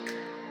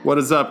What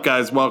is up,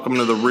 guys? Welcome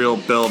to The Real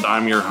Build.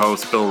 I'm your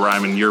host, Bill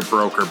Ryman, your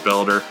broker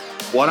builder.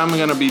 What I'm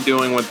going to be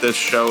doing with this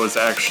show is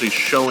actually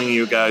showing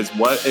you guys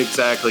what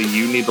exactly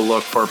you need to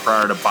look for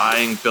prior to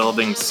buying,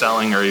 building,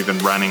 selling, or even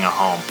renting a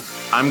home.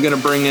 I'm going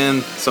to bring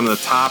in some of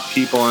the top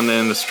people in the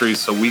industry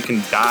so we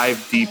can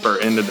dive deeper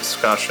into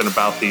discussion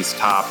about these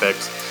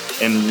topics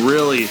and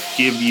really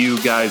give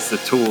you guys the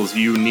tools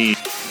you need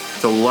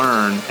to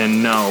learn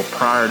and know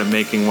prior to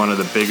making one of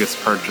the biggest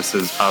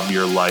purchases of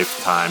your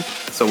lifetime.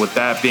 So with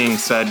that being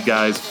said,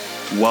 guys,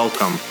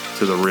 welcome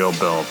to The Real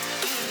Build.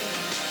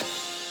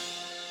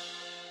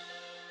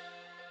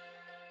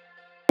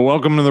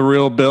 Welcome to The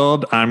Real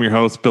Build. I'm your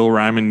host, Bill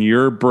Ryman,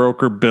 your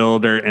broker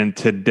builder. And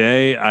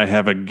today I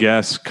have a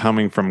guest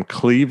coming from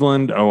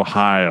Cleveland,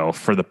 Ohio.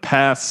 For the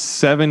past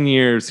 7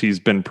 years,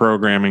 he's been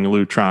programming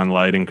Lutron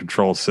lighting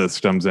control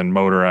systems and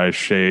motorized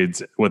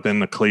shades within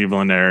the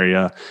Cleveland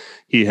area.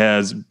 He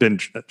has been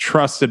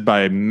trusted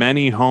by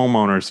many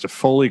homeowners to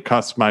fully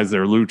customize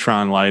their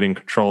Lutron lighting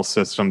control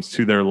systems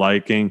to their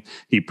liking.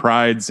 He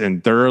prides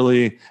in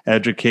thoroughly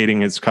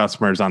educating his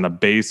customers on the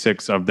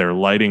basics of their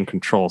lighting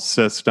control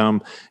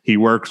system. He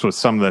works with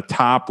some of the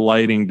top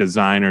lighting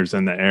designers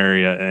in the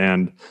area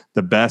and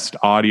the best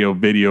audio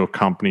video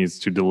companies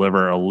to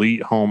deliver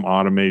elite home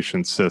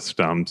automation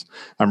systems.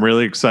 I'm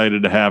really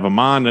excited to have him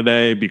on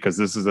today because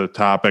this is a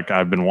topic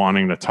I've been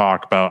wanting to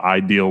talk about.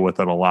 I deal with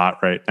it a lot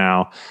right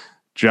now.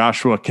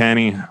 Joshua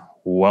Kenny,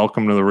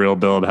 welcome to The Real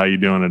Build. How you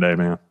doing today,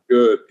 man?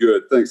 Good.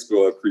 Thanks,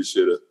 Bill. I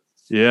appreciate it.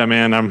 Yeah,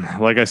 man.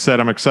 Like I said,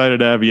 I'm excited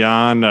to have you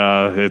on.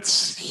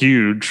 It's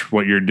huge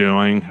what you're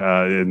doing.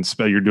 And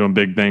you're doing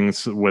big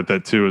things with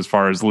it too, as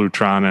far as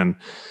Lutron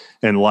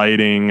and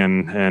lighting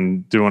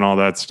and doing all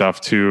that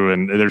stuff too.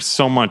 And there's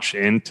so much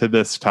into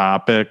this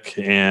topic,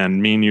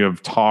 and me and you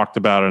have talked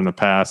about it in the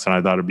past, and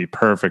I thought it'd be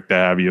perfect to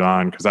have you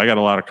on because I got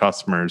a lot of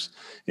customers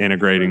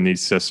integrating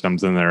these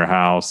systems in their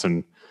house,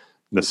 and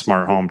the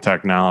smart home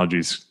technology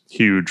is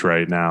huge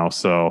right now.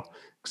 So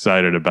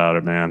excited about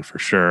it, man, for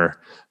sure.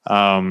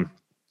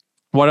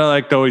 What I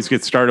like to always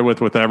get started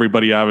with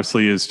everybody,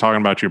 obviously, is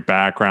talking about your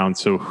background.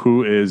 So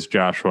who is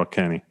Joshua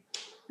Kenny?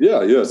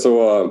 Yeah.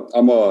 So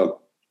I'm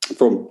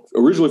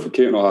originally from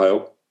Canton,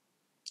 Ohio.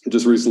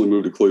 Just recently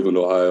moved to Cleveland,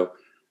 Ohio.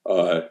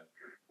 I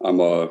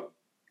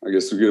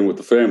guess we're getting with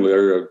the family.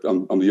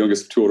 I'm the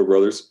youngest of two older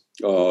brothers.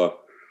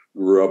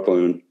 Grew up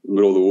in the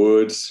middle of the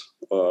woods.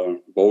 I've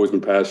always been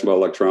passionate about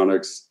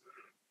electronics,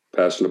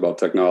 passionate about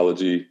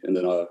technology, and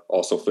then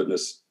also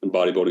fitness and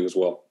bodybuilding as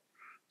well.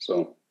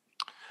 So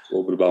a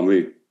little bit about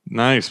me.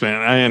 Nice,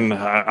 man. And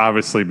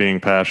obviously being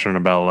passionate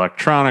about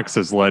electronics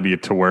has led you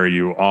to where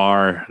you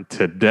are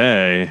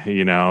today,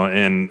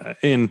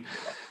 and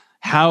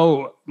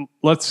how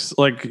let's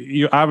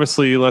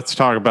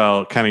talk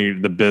about kind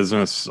of the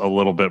business a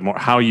little bit more,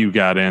 how you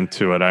got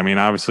into it. I mean,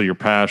 obviously you're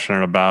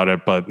passionate about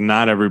it, but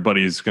not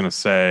everybody's going to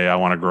say, I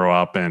want to grow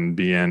up and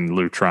be in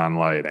Lutron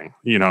lighting,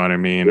 you know what I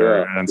mean?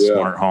 Yeah.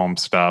 Smart home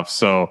stuff.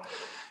 So,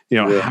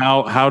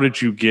 how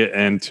did you get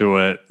into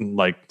it?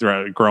 Like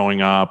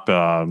growing up,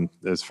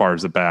 as far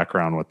as the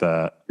background with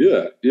that?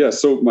 Yeah.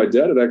 So my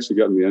dad had actually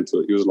gotten me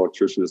into it. He was an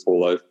electrician his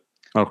whole life.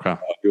 Okay.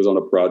 He was on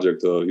a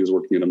project. He was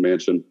working in a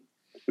mansion.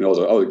 And I was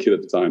a kid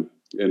at the time,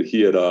 and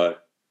he had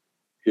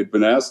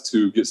been asked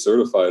to get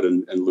certified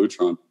in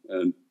Lutron,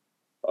 and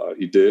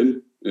he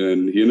did,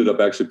 and he ended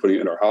up actually putting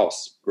it in our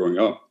house growing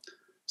up.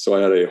 So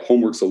I had a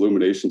Homeworks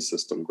illumination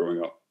system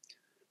growing up.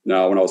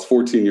 Now, when I was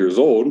 14 years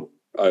old,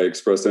 I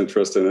expressed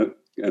interest in it,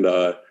 and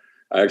I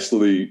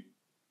actually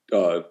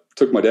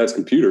took my dad's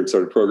computer and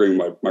started programming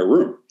my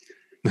room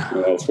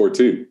when I was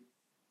 14.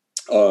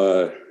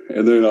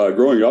 And then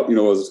growing up, I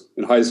was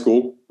in high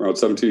school, around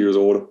 17 years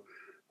old.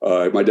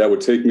 My dad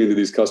would take me into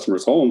these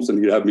customers' homes, and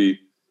he'd have me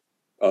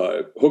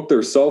hook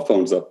their cell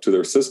phones up to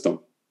their system.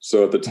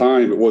 So at the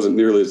time, it wasn't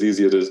nearly as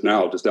easy as it is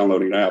now, just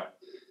downloading an app.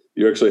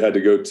 You actually had to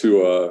go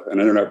to an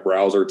internet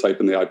browser, type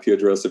in the IP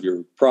address of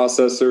your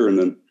processor, and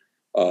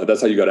then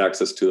that's how you got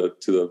access to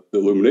the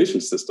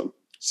illumination system.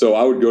 So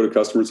I would go to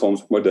customers'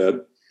 homes with my dad,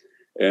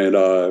 and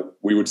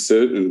we would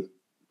sit, and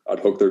I'd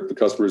hook the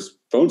customers'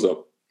 phones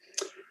up.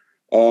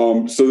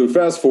 So then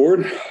fast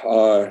forward,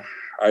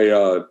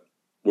 I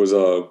was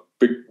a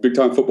big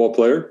time football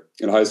player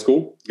in high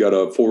school. Got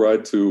a full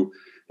ride to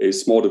a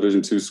small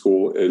Division II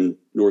school in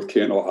North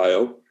Canton,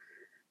 Ohio,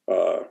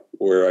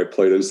 where I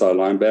played inside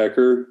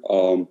linebacker.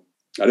 I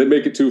didn't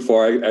make it too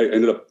far. I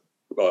ended up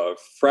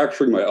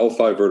fracturing my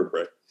L5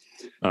 vertebrae.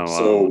 Oh, wow.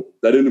 So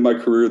that ended my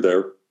career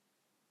there.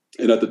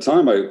 And at the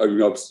time, I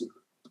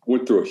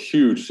went through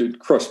it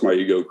crushed my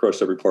ego,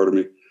 crushed every part of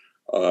me.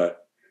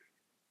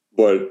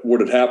 But what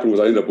had happened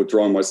was I ended up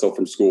withdrawing myself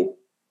from school.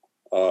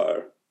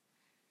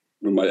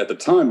 At the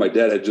time, my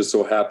dad had just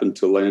so happened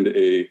to land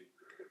a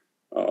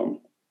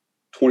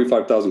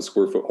 25,000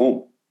 square foot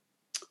home,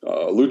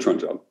 a Lutron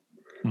job.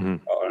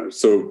 Mm-hmm.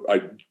 So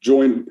I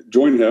joined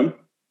him.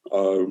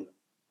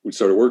 We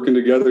started working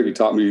together. He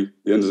taught me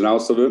the ins and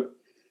outs of it.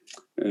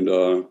 And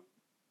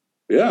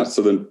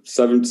so then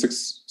 7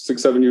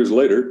 years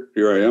later,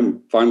 here I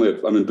am. Finally,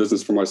 I'm in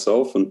business for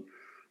myself, and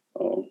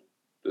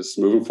just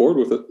moving forward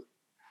with it.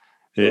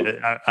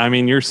 I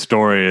mean, your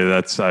story,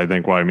 that's, I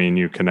think, why me and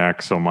you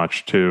connect so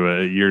much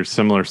too. Your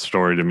similar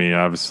story to me.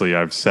 Obviously,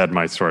 I've said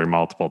my story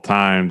multiple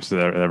times.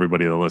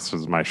 Everybody that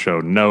listens to my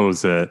show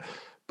knows it.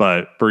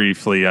 But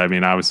briefly, I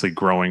mean, obviously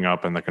growing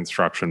up in the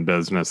construction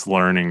business,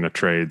 learning the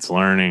trades,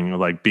 learning,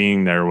 like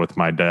being there with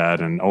my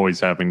dad and always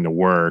having to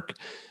work,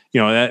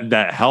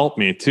 that helped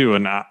me too.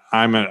 And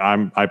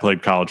I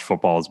played college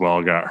football as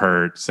well, got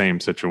hurt, same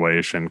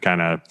situation,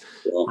 kind of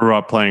grew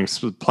up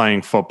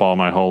playing football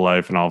my whole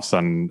life. And all of a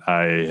sudden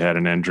I had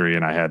an injury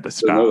and I had to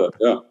stop.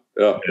 Yeah.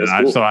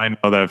 Cool. So I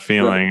know that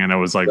feeling, and it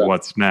was like,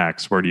 what's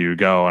next? Where do you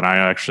go? And I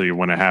actually,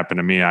 when it happened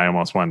to me, I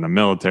almost went in the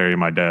military.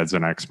 My dad's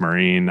an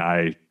ex-Marine.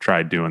 I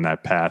tried doing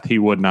that path. He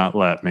would not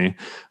let me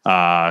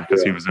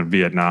because he was in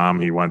Vietnam.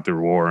 He went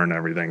through war and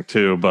everything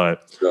too.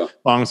 But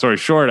long story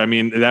short, I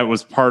mean, that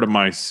was part of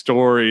my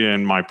story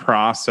and my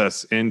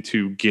process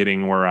into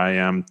getting where I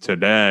am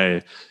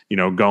today.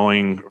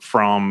 Going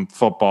from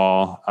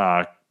football,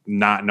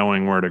 not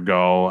knowing where to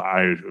go.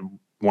 I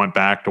went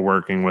back to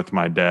working with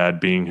my dad,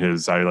 being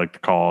his, I like to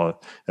call it,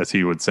 as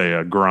he would say,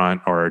 a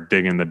grunt, or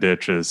digging the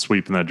ditches,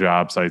 sweeping the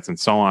job sites and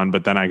so on.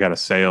 But then I got a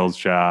sales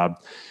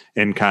job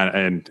in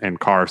and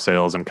car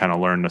sales, and kind of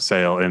learned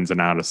the ins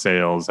and out of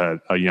sales at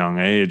a young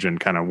age, and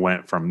kind of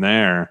went from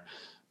there.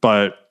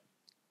 But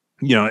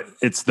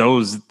it's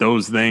those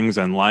things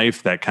in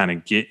life that kind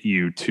of get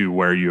you to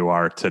where you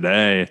are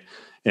today.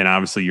 And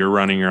obviously you're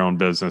running your own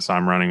business.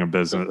 I'm running a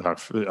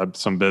business,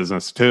 some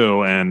business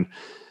too. And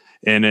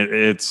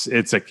it's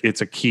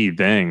a key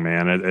thing,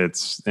 man.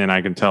 And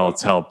I can tell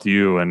it's helped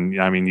you. And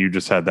I mean, you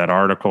just had that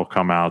article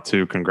come out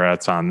too.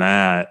 Congrats on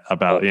that.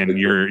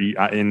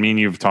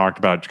 You've talked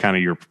about kind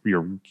of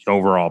your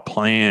overall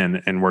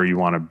plan and where you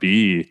want to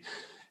be.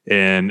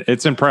 And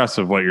it's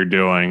impressive what you're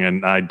doing.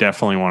 And I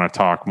definitely want to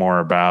talk more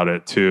about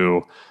it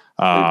too.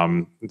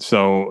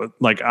 So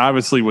like,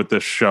 obviously with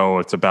this show,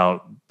 it's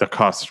about the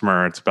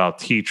customer. It's about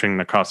teaching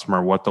the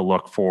customer what to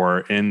look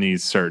for in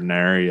these certain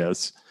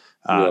areas.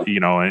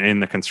 In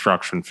the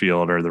construction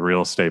field or the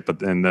real estate,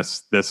 but in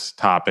this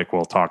topic,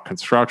 we'll talk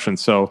construction.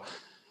 So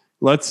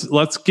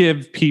let's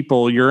give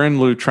people, you're in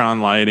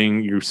Lutron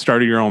Lighting, you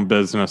started your own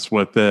business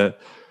with it.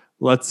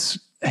 Let's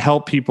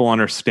help people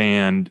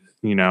understand,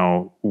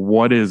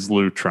 what is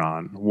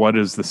Lutron? What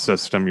is the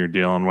system you're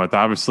dealing with?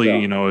 Obviously,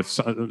 if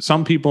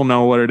some people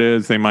know what it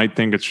is, they might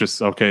think it's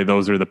just, okay,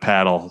 those are the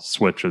paddle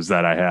switches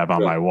that I have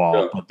on my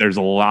wall, but there's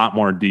a lot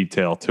more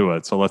detail to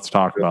it. So let's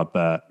talk about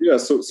that. Yeah.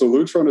 So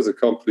Lutron is a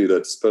company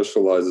that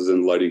specializes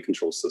in lighting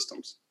control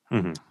systems.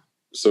 Mm-hmm.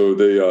 So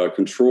they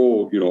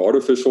control,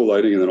 artificial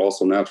lighting and then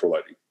also natural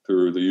lighting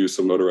through the use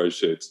of motorized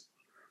shades.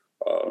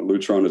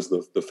 Lutron is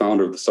the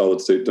founder of the solid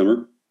state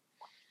dimmer.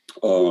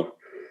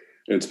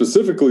 And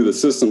specifically, the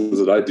systems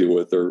that I deal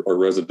with are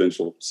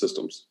residential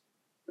systems,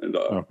 and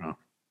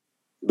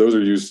those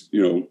are used,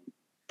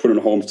 put in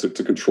homes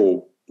to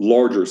control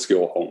larger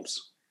scale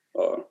homes,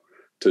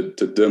 to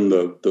dim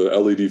the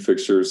LED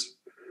fixtures,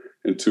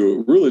 and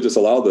to really just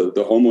allow the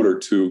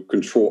homeowner to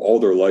control all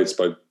their lights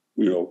by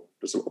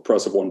just a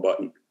press of one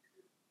button.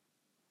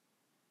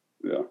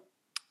 Yeah.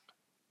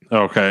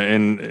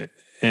 Okay,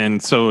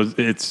 and so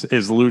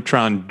is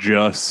Lutron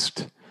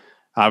just,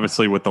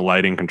 obviously with the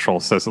lighting control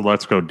system,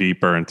 let's go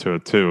deeper into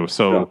it too.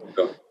 So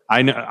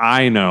I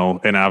know,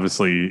 and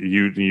obviously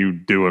you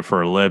do it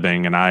for a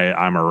living, and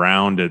I'm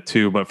around it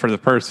too. But for the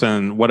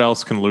person, what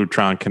else can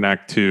Lutron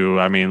connect to?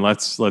 I mean,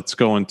 let's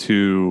go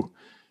into,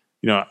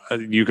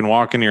 you can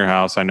walk into your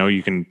house. I know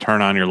you can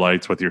turn on your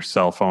lights with your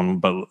cell phone,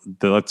 but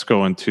let's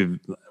go into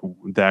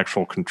the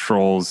actual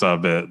controls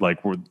of it. Like,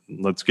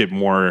 let's get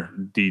more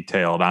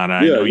detailed on it.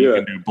 I know you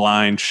can do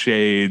blind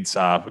shades,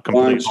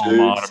 complete home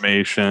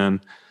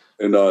automation.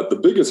 And the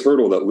biggest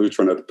hurdle that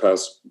Lutron had to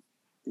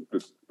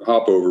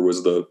hop over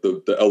was the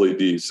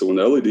LEDs. So when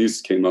the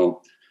LEDs came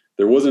out,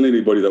 there wasn't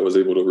anybody that was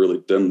able to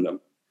really dim them.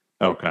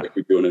 Okay. Like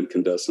we do in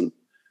incandescent.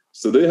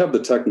 So they have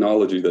the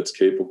technology that's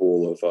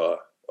capable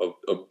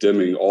of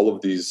dimming all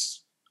of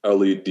these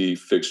LED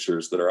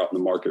fixtures that are out in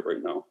the market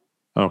right now.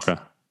 Okay.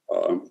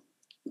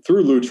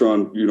 Through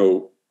Lutron,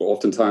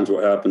 oftentimes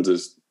what happens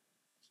is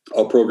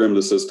I'll program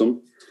the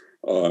system,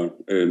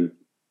 and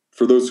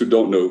for those who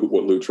don't know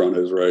what Lutron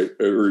is, right?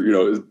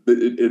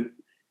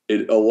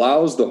 It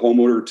allows the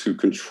homeowner to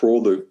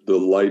control the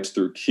lights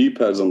through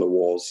keypads on the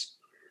walls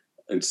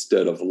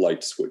instead of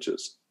light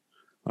switches.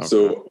 Okay.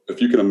 So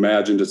if you can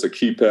imagine just a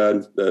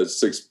keypad that has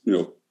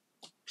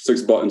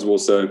six buttons, we'll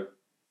say,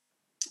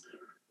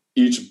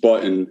 each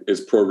button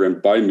is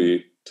programmed by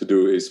me to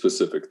do a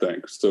specific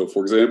thing. So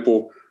for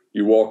example,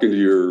 you walk into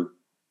your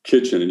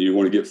kitchen and you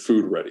want to get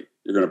food ready.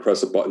 You're going to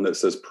press a button that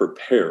says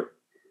prepare.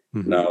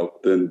 Mm-hmm. Now,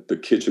 then the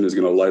kitchen is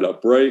going to light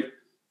up bright,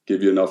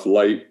 give you enough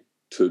light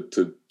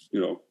to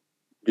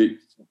get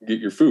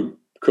your food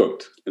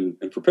cooked and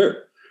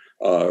prepared.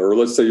 Or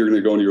let's say you're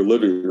going to go into your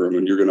living room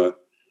and you're going to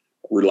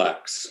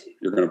relax.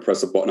 You're going to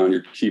press a button on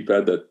your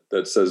keypad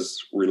that says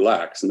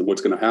relax. And then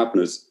what's going to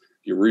happen is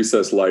your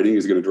recessed lighting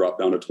is going to drop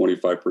down to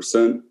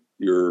 25%.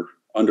 Your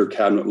under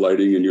cabinet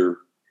lighting and your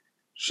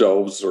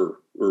shelves or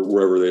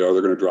wherever they are,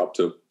 they're going to drop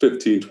to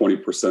 15,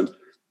 20%.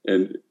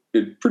 And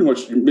it pretty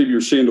much, maybe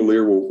your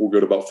chandelier will go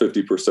to about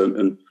 50%.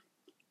 And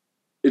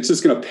it's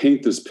just going to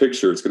paint this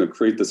picture. It's going to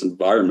create this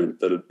environment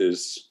that it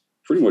is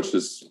pretty much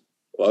just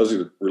allows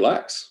you to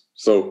relax.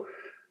 So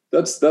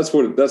that's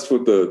what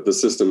the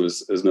system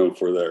is known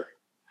for there.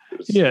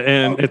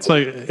 And it's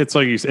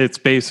like you said, it's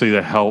basically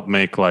to help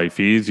make life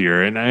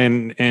easier.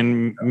 And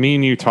me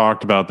and you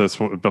talked about this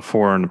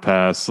before in the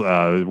past,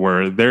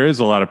 where there is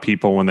a lot of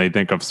people when they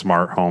think of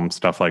smart home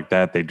stuff like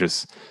that, they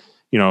just,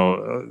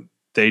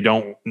 they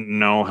don't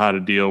know how to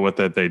deal with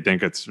it. They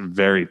think it's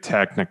very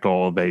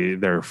technical.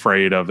 They're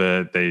afraid of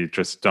it. They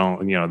just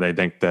don't, they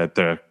think that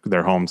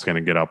their home's going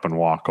to get up and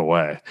walk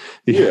away.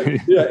 Yeah.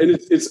 And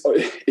it's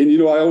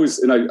I always,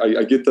 and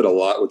I get that a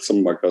lot with some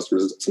of my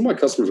customers. Some of my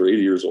customers are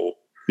 80 years old.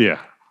 Yeah.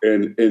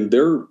 And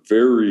they're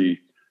very,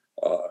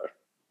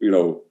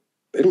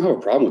 they don't have a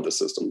problem with the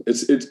system.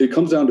 It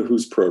comes down to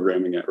who's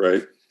programming it,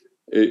 right?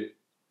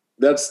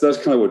 That's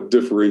kind of what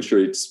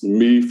differentiates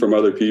me from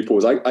other people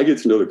is I get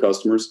to know the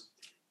customers,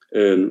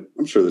 and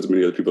I'm sure there's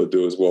many other people that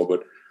do as well,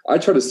 but I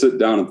try to sit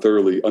down and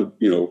thoroughly,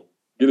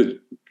 get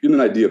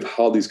an idea of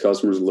how these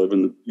customers live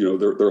in,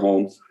 their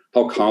home,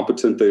 how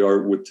competent they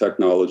are with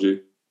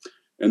technology.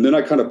 And then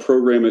I kind of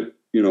program it,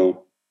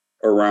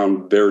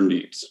 around their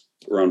needs,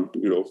 around,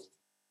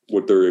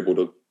 what they're able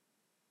to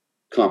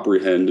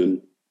comprehend,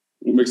 and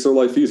it makes their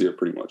life easier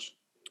pretty much.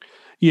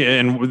 Yeah.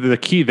 And the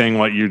key thing,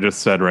 what you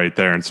just said right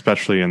there, and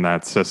especially in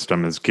that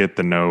system, is get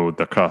to know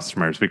the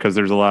customers, because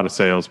there's a lot of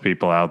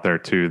salespeople out there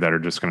too that are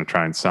just going to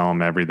try and sell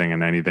them everything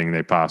and anything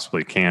they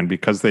possibly can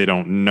because they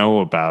don't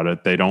know about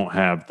it. They don't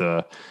have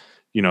the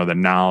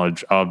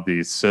knowledge of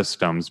these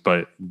systems.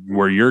 But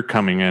where you're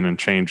coming in and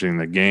changing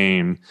the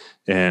game,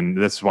 and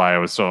this is why I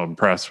was so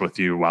impressed with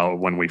you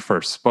when we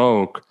first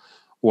spoke,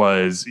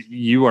 was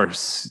you are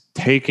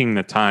taking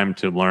the time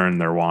to learn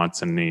their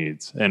wants and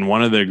needs. And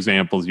one of the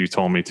examples you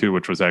told me too,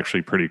 which was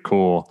actually pretty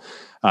cool,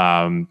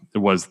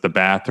 was the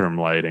bathroom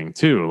lighting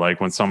too.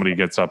 Like when somebody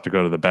gets up to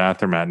go to the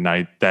bathroom at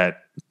night,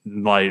 that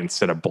light,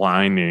 instead of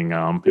blinding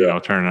them,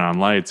 turning on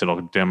lights,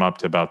 it'll dim up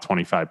to about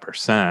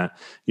 25%.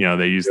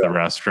 They use the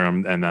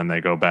restroom and then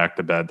they go back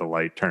to bed, the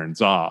light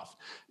turns off.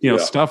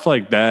 Stuff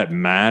like that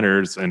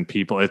matters, and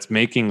people, it's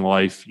making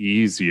life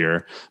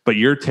easier, but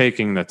you're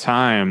taking the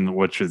time,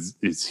 which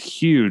is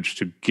huge,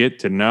 to get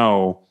to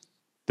know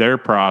their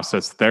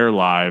process, their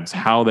lives,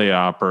 how they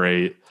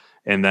operate,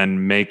 and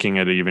then making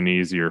it even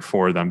easier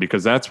for them,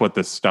 because that's what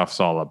this stuff's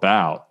all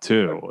about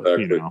too.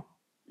 Exactly.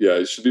 Yeah,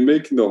 it should be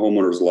making the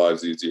homeowners'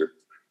 lives easier.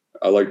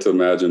 I like to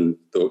imagine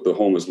the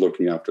home is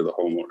looking after the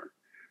homeowner.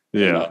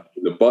 Yeah.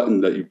 And, the button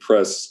that you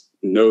press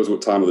knows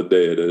what time of the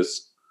day it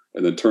is,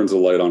 and then turns the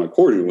light on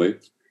accordingly.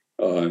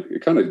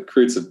 It kind of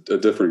creates a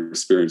different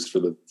experience for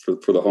the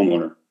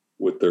homeowner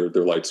with their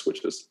light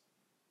switches.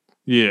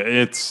 Yeah,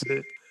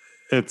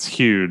 it's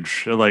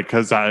huge. Like,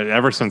 because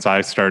ever since I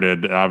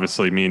started,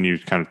 obviously, me and you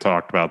kind of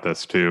talked about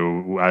this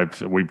too.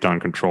 We've done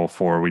Control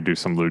 4. We do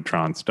some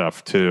Lutron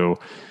stuff too.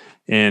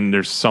 And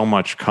there's so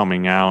much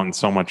coming out and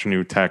so much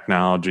new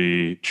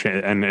technology,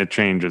 and it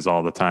changes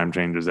all the time,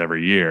 changes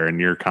every year. And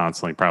you're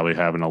constantly probably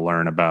having to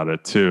learn about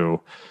it too.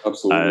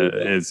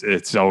 Absolutely.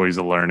 It's always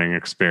a learning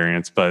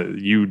experience, but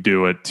you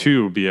do it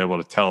to be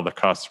able to tell the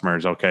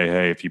customers, okay,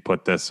 hey, if you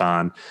put this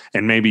on,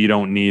 and maybe you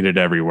don't need it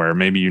everywhere.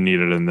 Maybe you need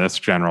it in this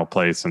general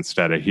place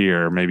instead of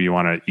here. Maybe you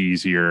want it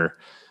easier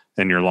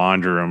in your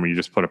laundry room, you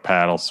just put a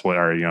paddle switch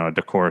or a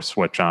decor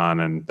switch on,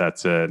 and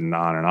that's it, and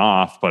on and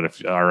off. But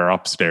if or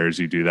upstairs,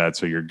 you do that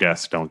so your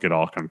guests don't get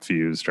all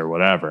confused or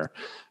whatever.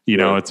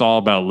 It's all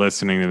about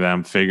listening to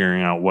them,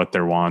 figuring out what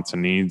their wants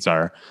and needs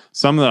are.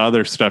 Some of the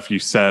other stuff you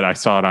said, I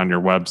saw it on your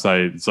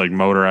website. It's like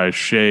motorized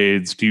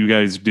shades.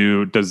 Does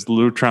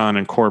Lutron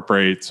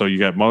incorporate? So you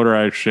got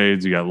motorized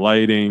shades, you got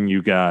lighting,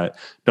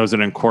 does it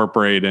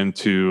incorporate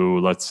into,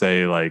 let's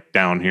say, like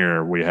down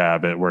here we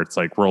have it where it's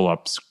like roll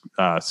up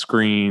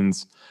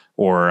screens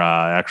or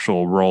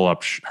actual roll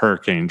up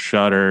hurricane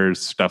shutters,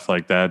 stuff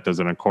like that? Does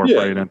it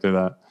incorporate into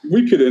that?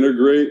 We could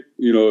integrate,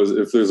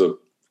 if there's a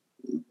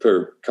pair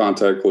of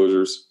contact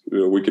closures,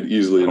 we could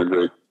easily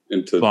integrate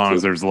into, as long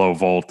as there's low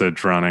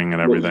voltage running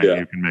and everything.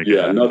 You can make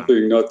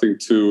it. Nothing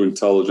too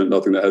intelligent,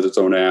 nothing that has its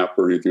own app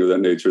or anything of that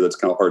nature. That's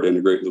kind of hard to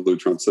integrate into the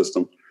Lutron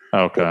system.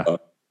 Okay.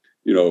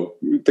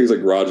 Things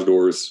like garage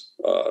doors,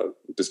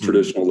 just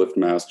traditional lift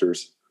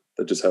masters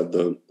that just have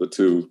the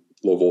two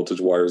low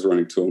voltage wires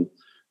running to them.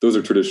 Those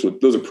are traditional.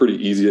 Those are pretty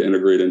easy to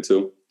integrate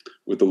into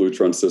with the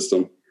Lutron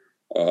system.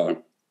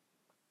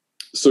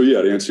 So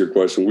yeah, to answer your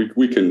question,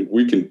 we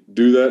can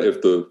do that if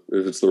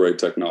it's the right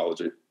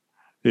technology.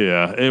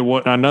 Yeah.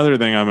 Another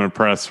thing I'm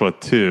impressed with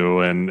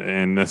too,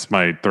 and this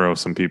might throw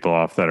some people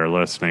off that are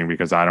listening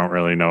because I don't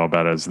really know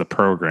about it, is the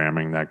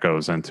programming that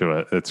goes into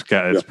it. It's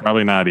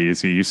probably not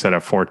easy. You said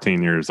at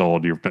 14 years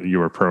old you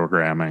were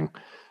programming,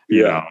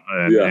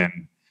 and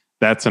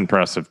that's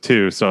impressive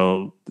too.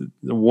 So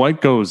what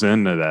goes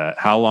into that?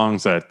 How long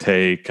does that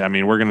take? I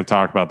mean, we're going to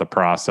talk about the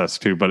process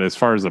too, but as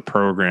far as the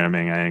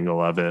programming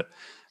angle of it,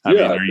 I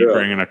mean, are you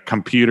bringing a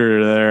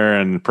computer there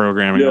and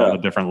programming all the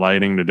different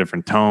lighting to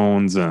different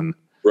tones and?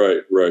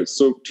 Right.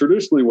 So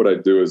traditionally what I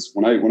do is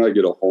when I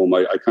get a home,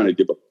 I kind of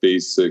give a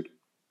basic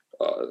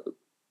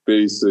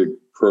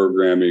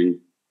programming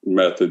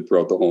method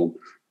throughout the home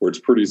where it's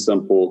pretty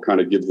simple,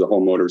 kind of gives the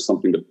homeowner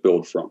something to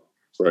build from.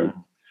 Right. Mm-hmm.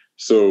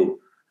 So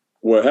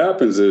what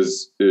happens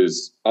is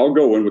I'll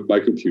go in with my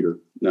computer.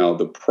 Now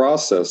the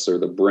processor,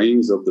 the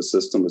brains of the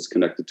system is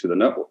connected to the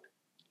network.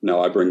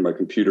 Now I bring my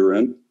computer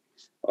in.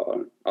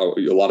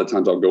 A lot of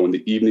times I'll go in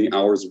the evening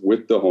hours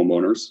with the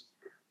homeowners,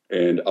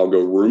 and I'll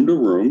go room to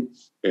room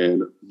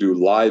and do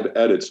live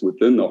edits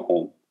within the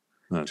home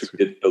to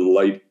get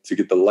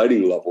the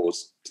lighting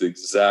levels to the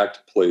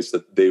exact place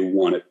that they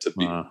want it to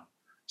be.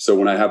 So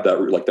when I have that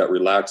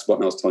relax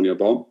button I was telling you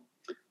about,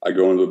 I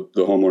go into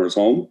the homeowner's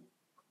home.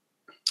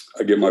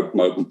 I get my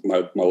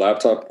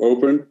laptop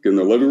open, get in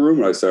the living room,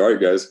 and I say, all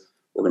right, guys,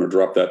 we're going to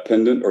drop that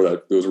pendant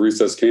or those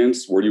recessed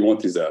cans. Where do you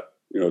want these at?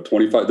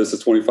 25. This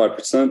is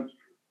 25%.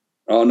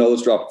 Oh no,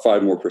 let's drop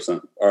 5 more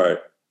percent. All right,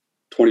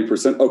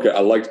 20%. Okay,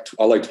 I like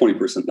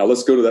 20%. Now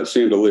let's go to that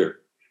chandelier.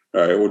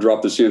 All right, we'll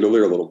drop the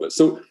chandelier a little bit.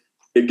 So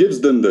it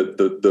gives them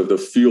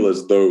the feel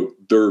as though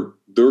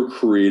they're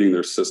creating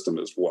their system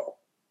as well,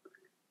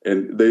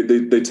 and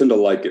they tend to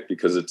like it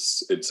because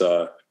it's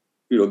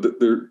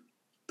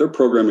they're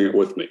programming it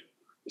with me.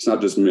 It's not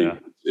just me. Yeah.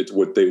 It's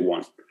what they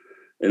want.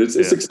 And it's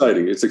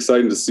exciting. It's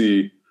exciting to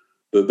see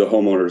the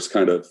homeowners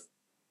kind of,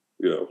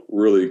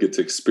 really get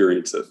to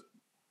experience it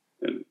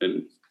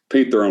and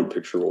paint their own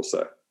picture, we'll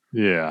say.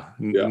 Yeah.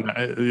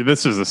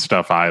 This is the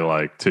stuff I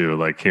like too.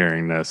 Like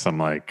hearing this, I'm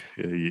like,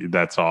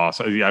 that's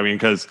awesome. I mean,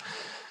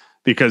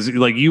 because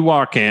like you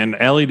walk in,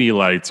 LED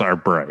lights are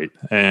bright,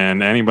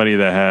 and anybody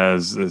that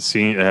has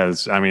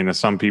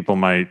some people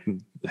might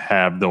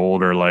have the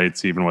older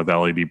lights even with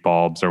LED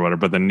bulbs or whatever,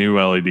 but the new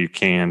LED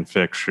can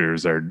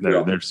fixtures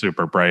they're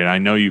super bright. I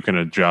know you can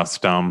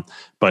adjust them,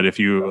 but if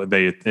you hook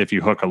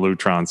a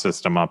Lutron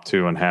system up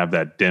to and have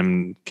that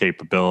dim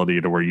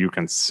capability to where you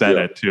can set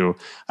it to,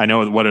 I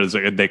know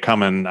they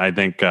come in, I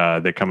think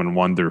they come in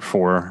 1 through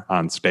 4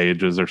 on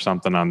stages or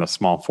something on the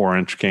small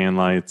 4-inch can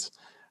lights.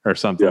 Or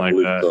something like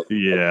that. So.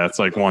 Yeah, it's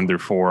like 1 through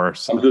 4.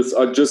 So.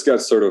 I just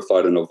got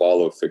certified in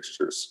Ovalo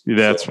fixtures.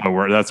 That's what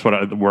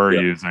we're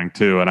using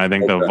too. And I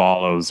think the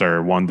Ovalos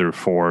are 1 through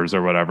 4s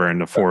or whatever,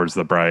 and the 4 is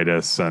the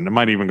brightest, and it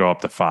might even go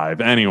up to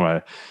 5.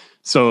 Anyway,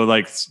 so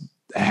like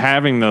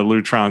having the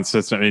Lutron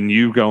system and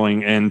you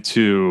going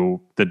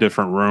into the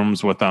different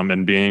rooms with them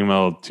and being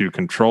able to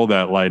control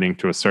that lighting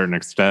to a certain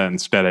extent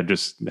instead of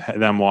just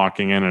them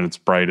walking in and it's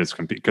bright as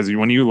can be. Because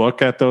when you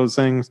look at those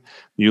things,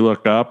 you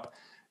look up.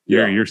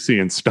 You're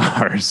seeing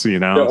stars,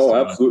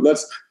 absolutely.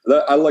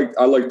 I like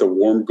the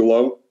warm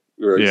glow.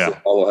 Right? Yeah, so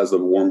Apollo has the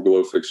warm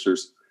glow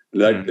fixtures,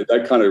 and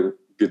that kind of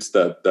gets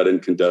that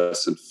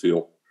incandescent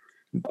feel.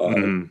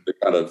 It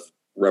kind of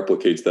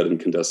replicates that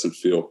incandescent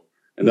feel,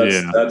 and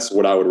that's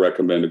what I would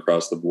recommend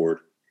across the board.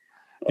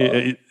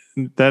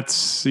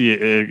 That's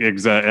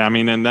exactly. I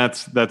mean, and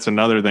that's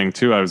another thing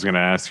too. I was going to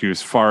ask you, as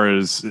far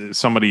as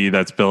somebody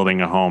that's building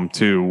a home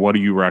too, what are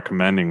you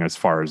recommending as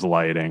far as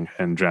lighting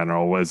in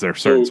general? Was there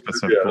certain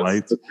specific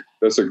lights?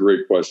 That's a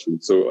great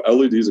question. So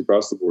LEDs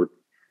across the board,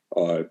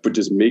 but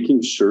just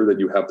making sure that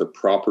you have the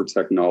proper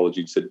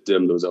technology to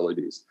dim those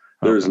LEDs.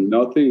 There's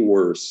nothing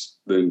worse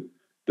than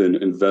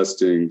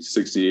investing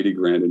 60, 80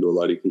 grand into a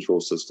lighting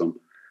control system,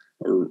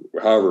 or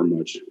however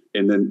much,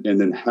 and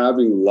then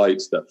having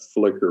lights that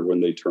flicker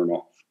when they turn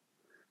off.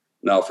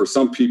 Now, for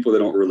some people, they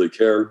don't really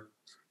care.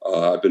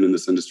 I've been in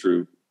this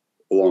industry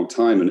a long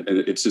time, and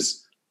it's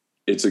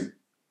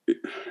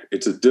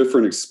a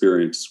different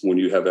experience when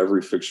you have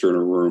every fixture in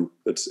a room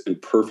that's in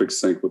perfect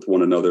sync with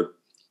one another,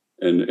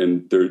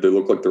 and they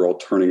look like they're all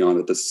turning on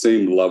at the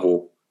same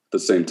level at the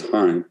same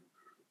time.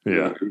 Yeah, you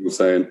know what I'm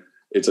saying?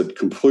 It's a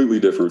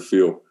completely different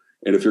feel.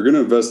 And if you're going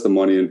to invest the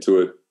money into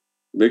it,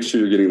 make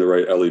sure you're getting the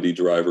right LED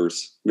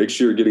drivers. Make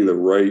sure you're getting the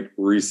right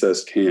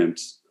recessed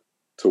cans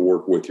to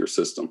work with your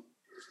system.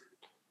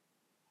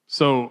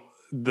 So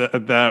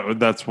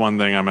that's one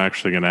thing I'm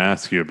actually going to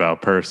ask you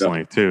about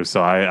personally too.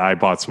 So I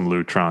bought some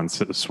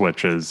Lutron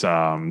switches,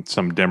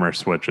 some dimmer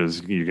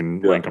switches. You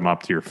can link them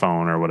up to your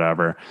phone or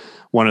whatever.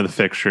 One of the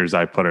fixtures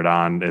I put it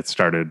on, it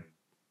started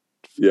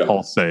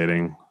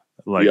pulsating,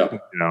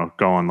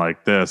 going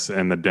like this,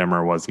 and the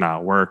dimmer was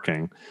not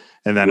working.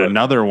 And then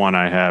another one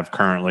I have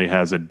currently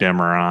has a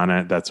dimmer on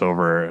it that's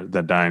over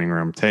the dining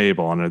room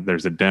table, and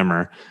there's a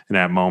dimmer, and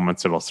at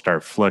moments it'll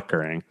start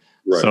flickering.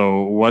 Right.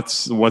 So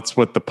what's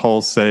with the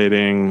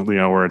pulsating?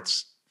 Where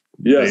it's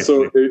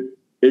So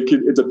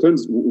it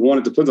depends. One,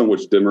 it depends on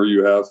which dimmer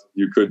you have.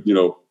 You could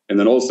and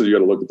then also you got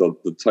to look at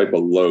the type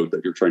of load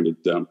that you're trying to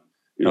dim.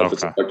 If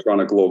it's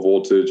electronic low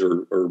voltage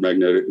or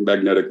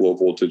magnetic low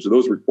voltage,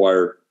 those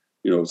require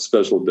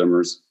special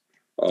dimmers.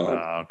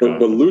 But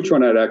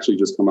Lutron had actually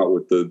just come out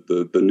with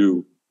the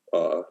new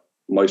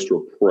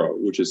Maestro Pro,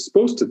 which is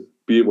supposed to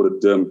be able to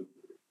dim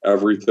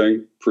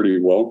everything pretty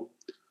well.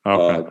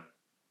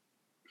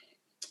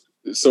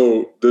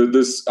 So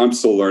this I'm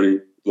still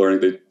learning.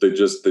 learning. They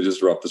just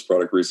dropped this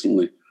product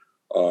recently,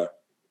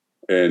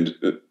 and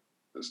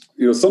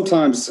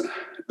sometimes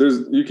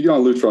you can get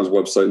on Lutron's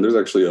website and there's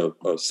actually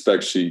a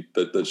spec sheet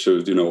that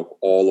shows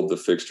all of the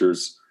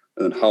fixtures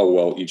and how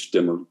well each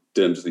dimmer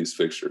dims these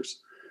fixtures.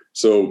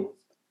 So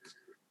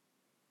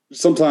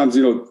sometimes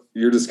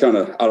you're just kind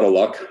of out of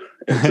luck,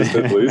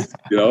 at least,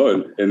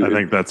 and I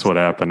think that's what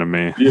happened to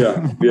me.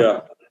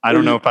 Yeah. I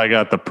don't know if I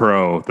got the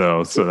Pro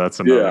though, so that's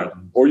another. Yeah,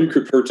 or you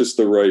could purchase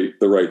the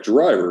right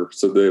driver.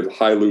 So they have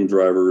high loom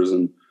drivers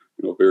and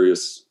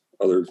various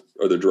other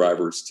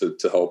drivers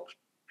to help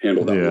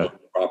handle that load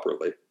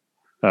properly.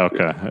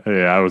 Okay.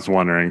 Yeah, I was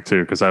wondering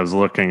too, because I was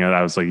looking at,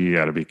 I was like, you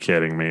got to be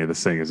kidding me.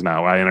 This thing is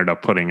now, I ended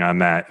up putting on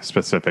that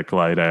specific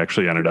light. I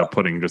actually ended up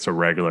putting just a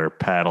regular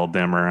paddle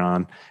dimmer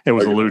on. It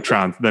was a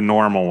Lutron, the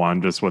normal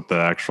one, just with the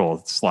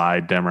actual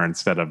slide dimmer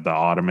instead of the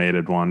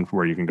automated one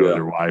where you can go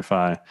through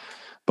Wi-Fi.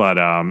 But,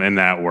 and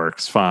that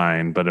works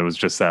fine. But it was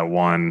just that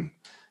one,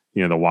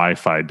 the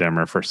Wi-Fi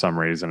dimmer, for some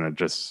reason, it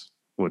just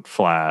would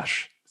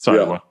flash. So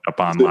I looked up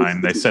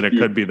online. They said it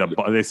could be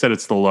they said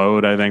it's the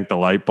load. I think the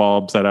light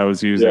bulbs that I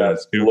was using. Yeah,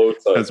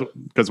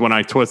 because when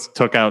I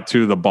took out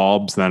two of the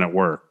bulbs, then it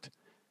worked.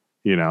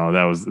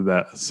 That was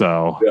that.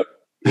 So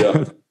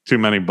too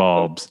many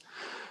bulbs.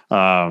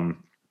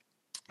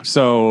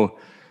 So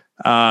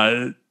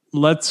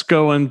let's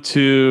go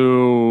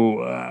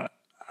into.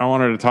 I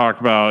wanted to talk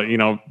about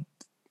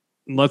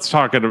let's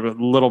talk a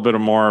little bit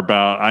more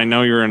about, I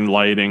know you're in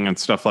lighting and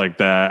stuff like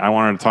that. I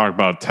wanted to talk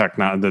about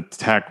the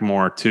tech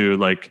more too.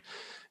 Like,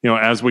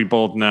 as we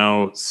both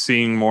know,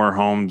 seeing more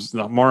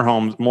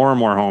and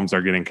more homes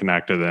are getting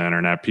connected to the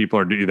internet. People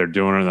are either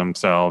doing it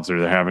themselves or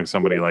they're having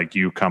somebody like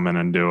you come in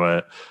and do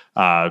it.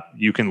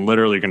 You can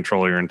literally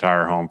control your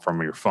entire home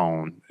from your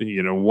phone.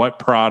 What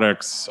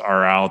products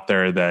are out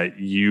there that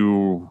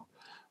you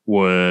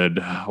would,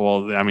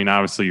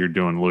 obviously you're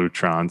doing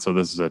Lutron, so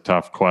this is a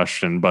tough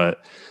question,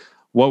 but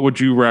what would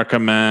you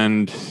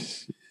recommend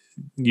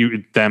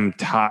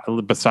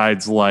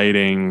besides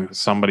lighting,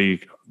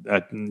 somebody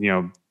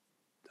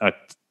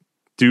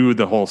do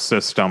the whole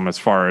system, as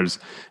far as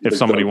if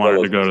somebody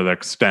wanted to go to the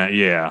extent?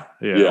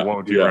 What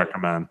would you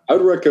recommend? I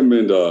would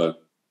recommend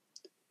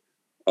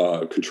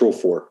Control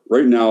 4.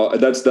 Right now,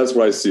 that's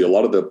what I see. A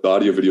lot of the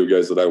audio video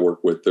guys that I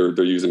work with,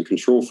 they're using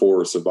Control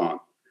 4 or Savant.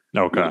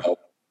 Okay.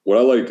 What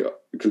I like,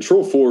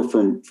 Control 4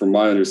 from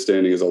my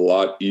understanding is a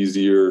lot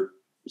easier.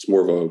 It's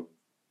more of a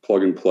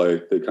plug and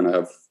play. They kind of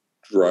have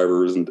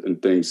drivers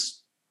and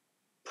things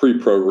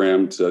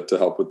pre-programmed to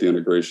help with the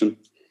integration.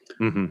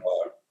 Mm-hmm.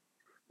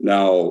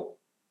 Now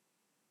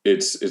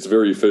it's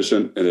very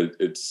efficient and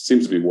it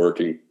seems to be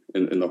working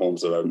in the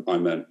homes that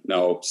I'm in.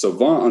 Now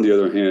Savant, on the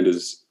other hand,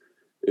 is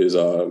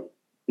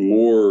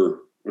more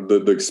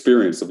the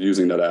experience of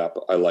using that app.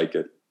 I like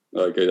it.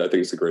 Like, I think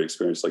it's a great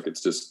experience. Like,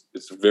 it's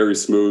very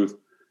smooth.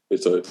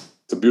 It's a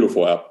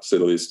beautiful app, to say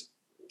the least.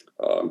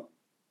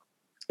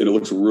 And it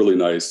looks really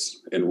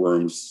nice in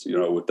rooms,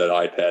 with that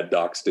iPad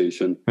dock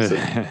station.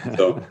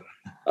 So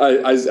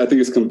I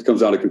think it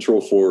comes down to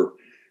Control 4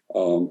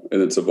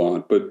 and then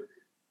Savant. But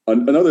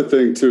another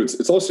thing too,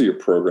 it's also your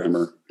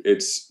programmer.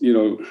 It's,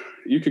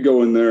 you could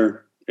go in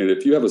there, and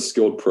if you have a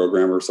skilled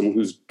programmer, someone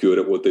who's good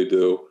at what they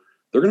do,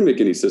 they're going to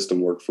make any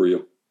system work for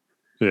you.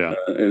 Yeah.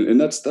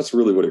 And that's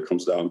really what it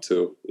comes down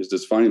to, is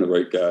just finding the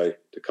right guy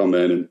to come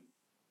in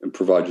and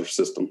provide your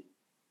system.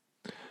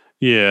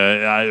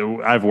 Yeah.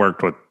 I've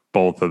worked with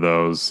both of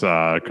those,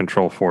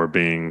 Control 4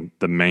 being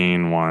the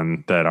main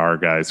one that our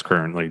guy's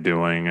currently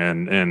doing.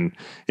 And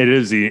it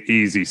is the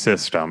easy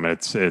system.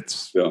 It's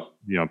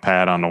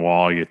pad on the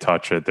wall, you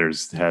touch it.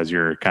 Has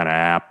your kind of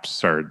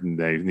apps, or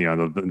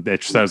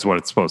it says what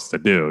it's supposed to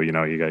do. You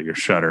got your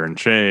shutter and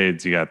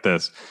shades, you got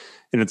this,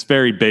 and it's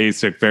very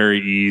basic,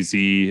 very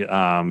easy,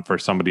 for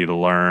somebody to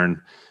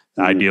learn.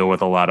 Mm-hmm. I deal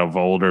with a lot of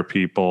older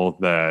people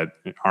that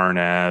aren't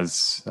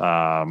as,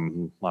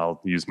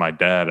 I'll use my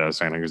dad as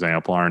an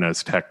example, aren't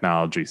as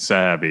technology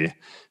savvy,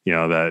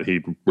 that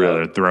he'd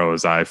rather throw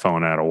his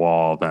iPhone at a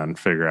wall than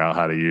figure out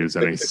how to use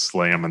it. He's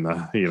slamming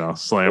it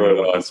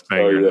with his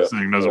finger. This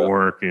thing doesn't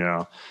work,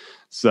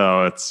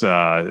 So it's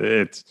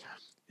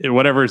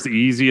whatever's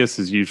easiest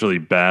is usually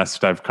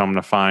best. I've come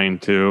to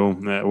find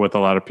too, with a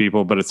lot of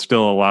people, but it's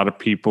still a lot of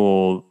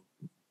people,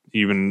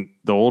 even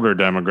the older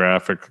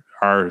demographic,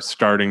 are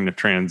starting to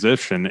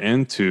transition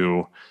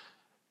into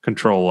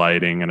control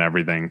lighting and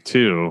everything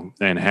too,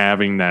 and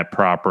having that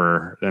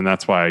proper. And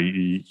that's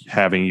why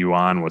having you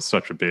on was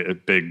such a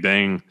big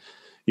thing,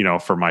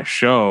 for my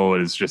show,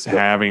 is just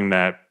having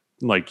that,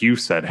 like you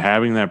said,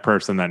 having that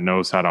person that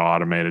knows how to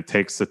automate it,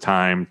 takes the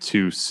time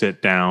to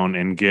sit down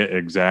and get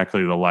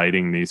exactly the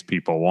lighting these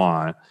people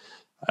want,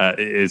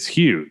 is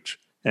huge.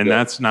 And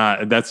that's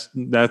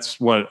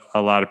what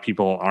a lot of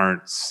people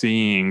aren't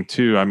seeing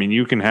too. I mean,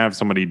 you can have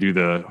somebody do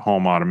the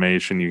home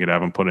automation, you could have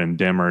them put in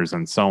dimmers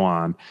and so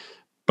on.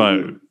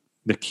 But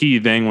the key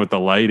thing with the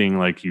lighting,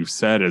 like you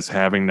said, is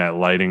having that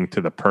lighting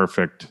to the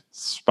perfect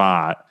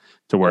spot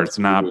to where it's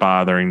not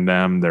bothering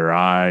them, their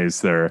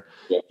eyes,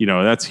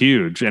 that's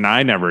huge. And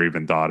I never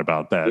even thought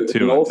about that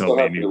too until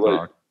me and you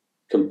talked.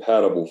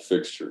 Compatible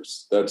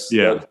fixtures. That's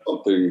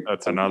something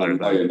that's another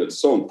thing. And it's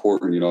so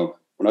important.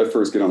 When I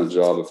first get on a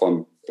job, if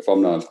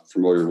I'm not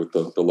familiar with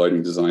the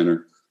lighting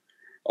designer,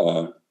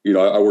 I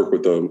work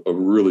with a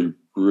really,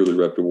 really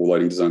reputable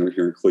lighting designer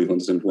here in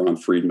Cleveland. His name's Ron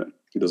Friedman.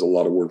 He does a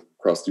lot of work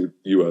across the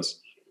U.S.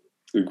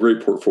 A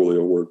great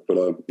portfolio work. But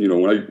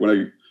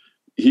when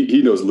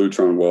he knows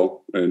Lutron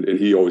well, and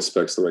he always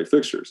specs the right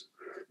fixtures.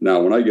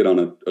 Now, when I get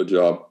on a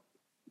job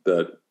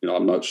that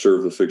I'm not sure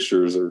of the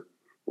fixtures or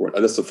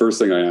that's the first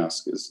thing I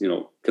ask is,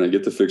 can I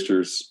get the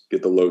fixtures,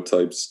 get the load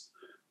types,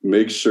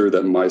 make sure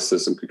that my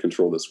system can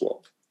control this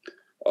well.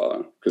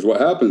 Because what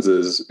happens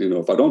is,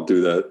 if I don't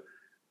do that,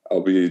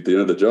 I'll be at the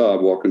end of the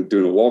job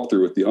doing a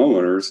walkthrough with the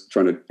homeowners,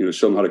 trying to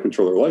show them how to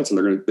control their lights,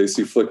 and they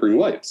see flickering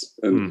lights,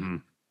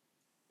 and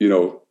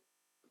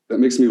that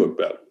makes me look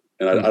bad,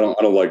 and I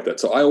don't like that.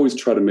 So I always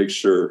try to make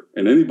sure,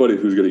 and anybody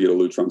who's going to get a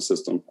Lutron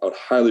system, I would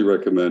highly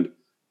recommend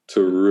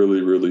to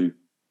really, really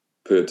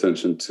pay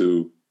attention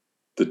to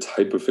the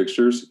type of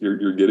fixtures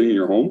you're getting in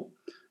your home,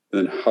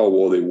 and then how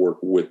well they work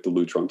with the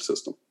Lutron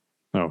system.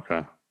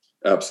 Okay.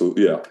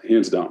 Absolutely. Yeah.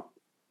 Hands down.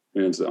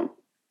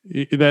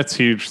 That's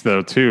huge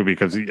though, too,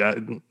 because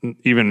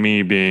even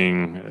me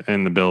being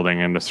in the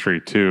building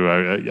industry too,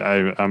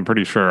 I'm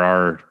pretty sure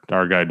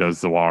our guy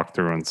does the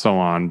walkthrough and so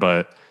on,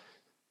 but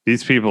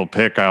these people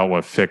pick out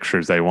what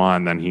fixtures they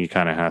want, and then he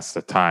kind of has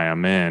to tie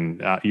them in.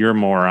 You're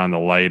more on the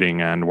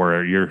lighting end,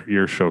 where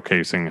you're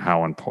showcasing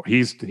how important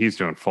he's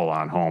doing full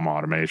on home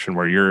automation,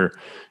 where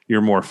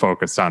you're more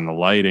focused on the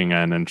lighting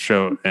end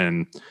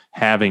and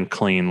having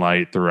clean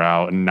light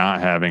throughout and not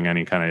having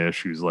any kind of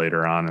issues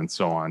later on and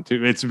so on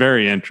too. It's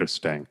very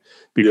interesting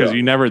because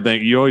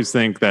you always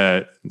think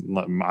that,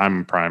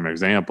 I'm a prime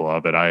example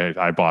of it.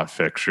 I bought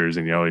fixtures,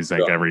 and you always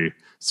think every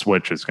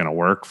switch is going to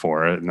work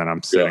for it, and then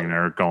I'm sitting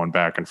there going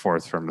back and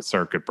forth from the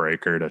circuit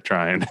breaker to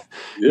try and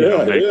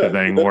make the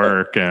thing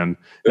work, and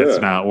it's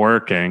not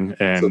working,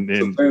 and it's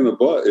a pain in the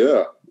butt.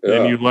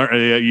 And you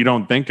learn, you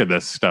don't think of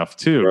this stuff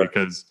too,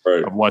 because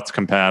of what's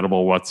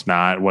compatible, what's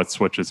not, what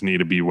switches need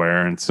to be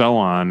where, and so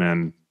on.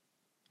 And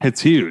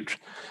it's huge.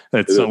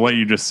 It's what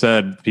you just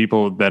said.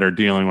 People that are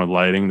dealing with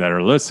lighting that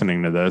are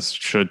listening to this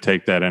should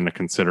take that into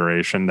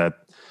consideration, that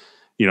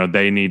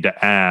they need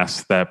to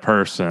ask that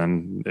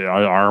person,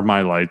 are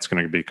my lights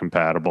going to be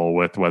compatible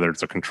with, whether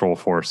it's a control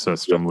force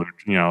system,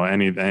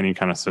 any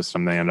kind of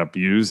system they end up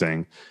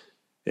using?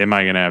 Am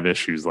I going to have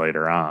issues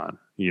later on?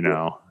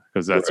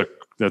 Because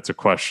that's a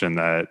question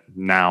that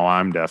now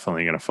I'm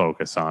definitely going to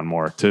focus on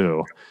more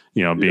too.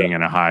 Being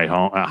in a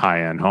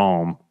high end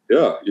home.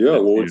 Yeah.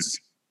 Well, it's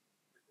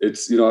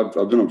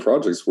I've been on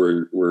projects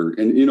where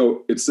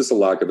it's just a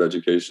lack of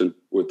education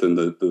within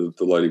the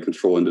lighting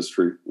control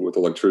industry with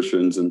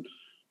electricians and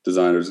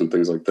designers and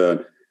things like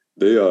that.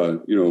 They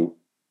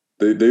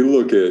they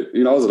look at,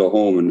 I was at a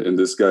home and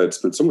this guy had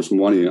spent so much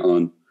money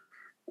on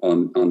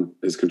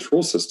his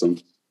control system,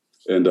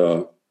 and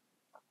the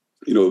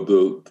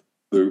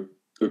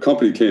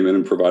company came in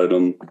and provided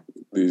him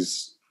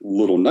these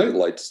little night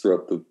lights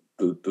throughout the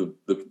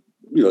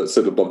that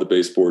sit above the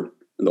baseboard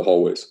in the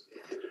hallways.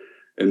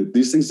 And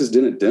these things just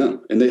didn't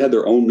dim. And they had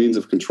their own means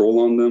of control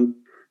on them.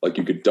 Like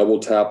you could double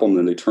tap them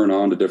and they turn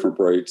on to different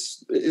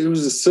brights. It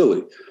was just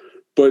silly.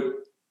 But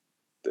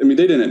I mean,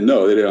 they didn't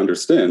know. They didn't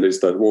understand. They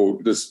just thought, well,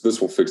 this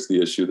will fix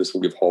the issue. This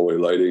will give hallway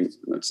lighting,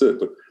 and that's it.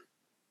 But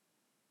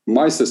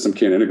my system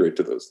can't integrate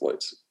to those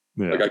lights.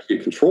 Yeah. Like I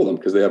can't control them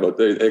because they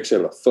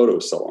actually have a photo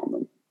cell on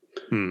them.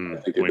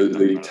 I think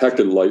they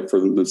detected light for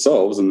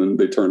themselves, and then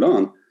they turned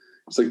on.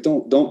 It's like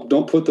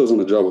don't put those on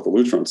the job with the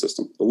Lutron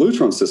system. The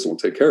Lutron system will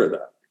take care of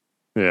that.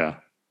 Yeah,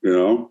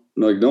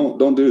 like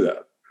don't do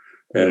that.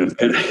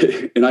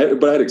 And I had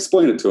to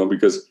explain it to them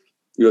because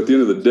at the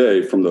end of the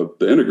day, from the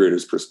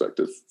integrator's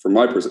perspective, from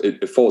my perspective,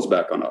 it falls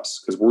back on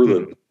us because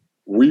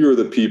we are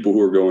the people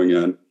who are going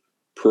in,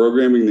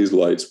 programming these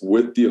lights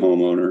with the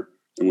homeowner,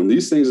 and when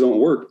these things don't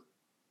work,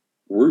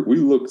 we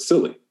look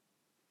silly,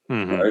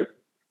 right?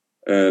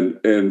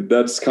 And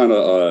that's kind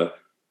of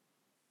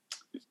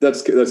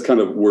that's kind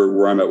of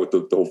where I'm at with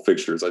the whole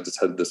fixtures. I just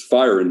had this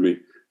fire in me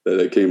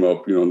that came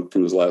up,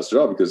 from this last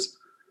job because,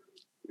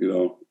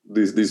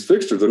 these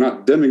fixtures are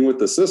not dimming with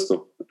the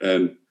system,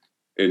 and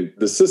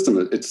the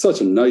system, it's such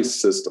a nice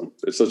system.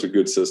 It's such a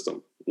good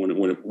system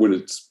when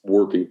it's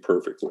working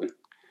perfectly.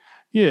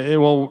 Yeah,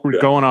 well,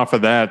 going off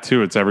of that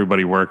too, it's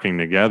everybody working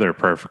together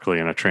perfectly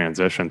in a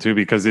transition too.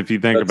 Because if you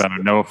think about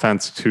it, no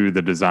offense to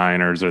the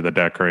designers or the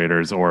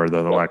decorators or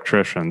the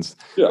electricians,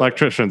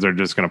 electricians are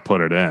just going to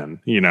put it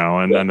in,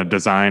 and then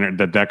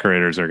the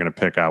decorators are going to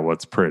pick out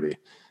what's pretty,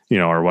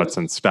 or what's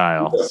in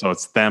style. Yeah. So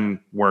it's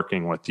them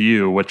working with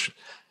you, which,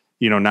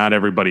 not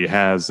everybody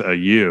has a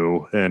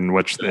you, in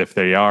which if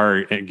they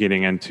are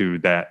getting into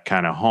that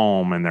kind of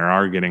home and they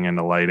are getting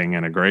into lighting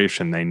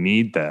integration, they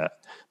need that.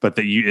 But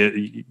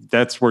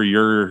that's where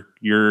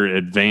you're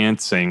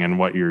advancing and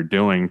what you're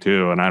doing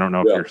too. And I don't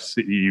know if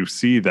you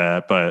see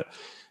that, but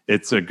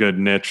it's a good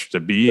niche to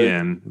be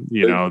in,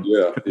 Yeah.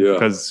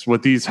 because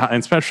with these,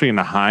 especially in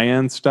the high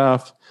end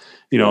stuff,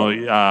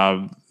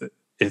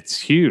 it's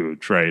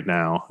huge right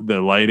now. The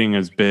lighting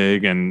is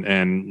big.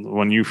 And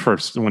when you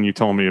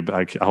told me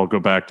about, I'll go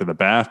back to the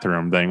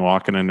bathroom thing,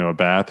 walking into a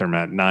bathroom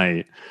at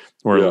night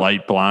where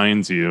light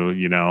blinds you,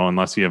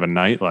 unless you have a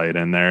night light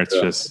in there, it's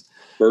just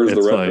burns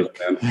the like,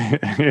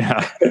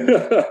 yeah.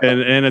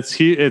 and it's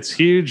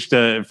huge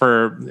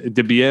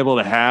to be able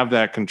to have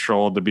that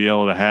control, to be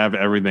able to have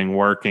everything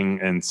working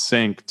in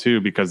sync too,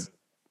 because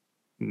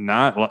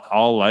not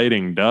all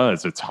lighting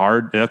does. It's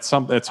hard. It's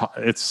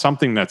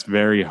something that's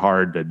very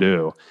hard to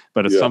do,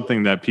 but it's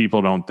something that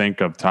people don't think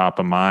of top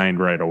of mind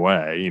right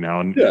away.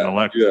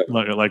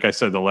 Like I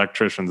said, the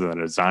electricians and the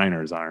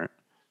designers aren't.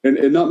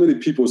 And not many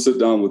people sit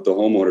down with the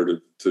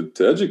homeowner to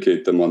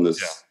educate them on this.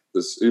 Yeah.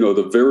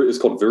 It's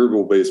called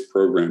variable-based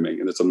programming,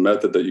 and it's a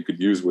method that you could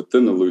use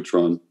within the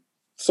Lutron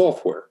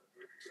software.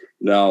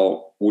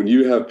 Now, when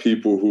you have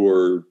people who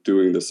are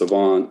doing the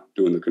Savant,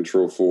 doing the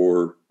Control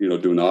 4,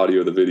 doing the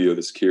audio, the video,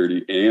 the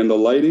security, and the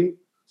lighting,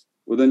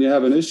 well, then you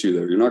have an issue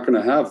there. You're not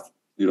going to have,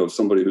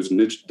 somebody who's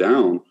niched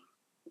down,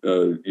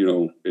 and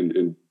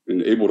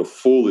able to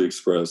fully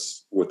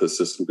express what the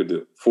system could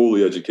do,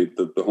 fully educate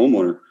the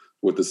homeowner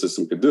what the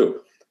system could do.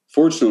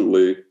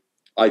 Fortunately,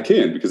 I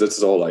can, because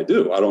that's all I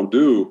do. I don't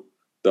do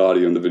the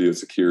audio and the video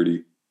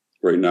security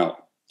right now.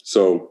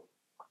 So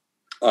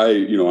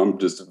I'm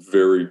just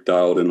very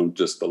dialed in on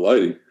just the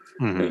lighting,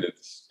 and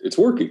it's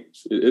working.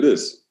 It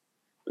is.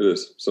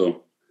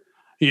 So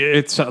yeah,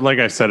 it's like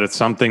I said, it's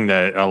something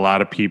that a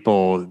lot of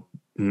people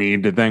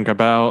need to think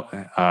about.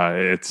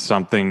 It's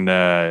something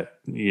that,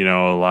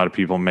 a lot of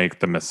people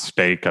make the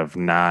mistake of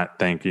not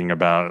thinking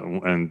about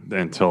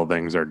until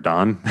things are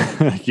done,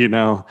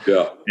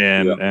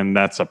 and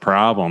that's a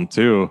problem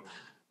too.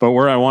 But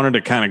where I wanted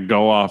to kind of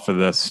go off of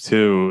this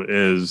too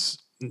is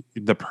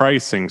the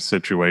pricing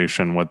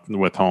situation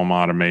with home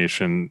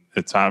automation.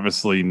 It's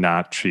obviously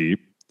not cheap.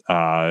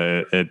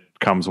 It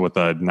comes with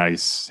a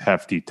nice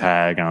hefty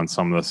tag on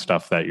some of the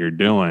stuff that you're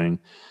doing.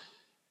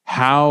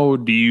 How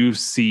do you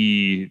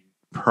see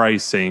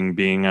pricing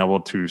being able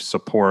to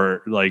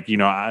support,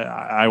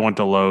 I went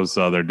to Lowe's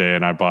the other day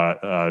and I bought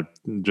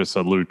just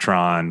a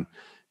Lutron,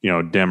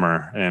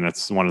 dimmer, and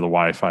it's one of the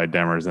Wi-Fi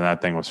dimmers, and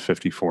that thing was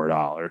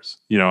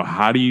 $54.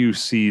 How do you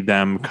see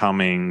them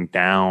coming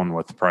down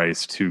with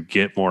price to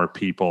get more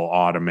people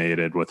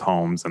automated with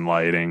homes and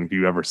lighting? Do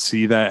you ever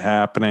see that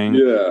happening?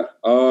 Yeah.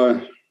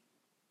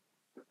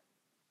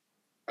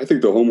 I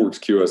think the HomeWorks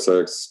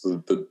QSX,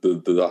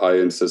 the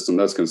high-end system,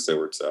 that's going to stay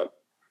where it's at.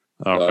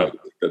 Okay.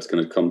 That's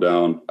going to come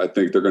down. I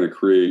think they're going to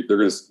create,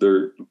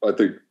 I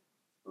think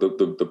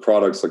the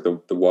products like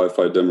the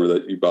Wi-Fi dimmer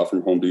that you bought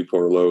from Home Depot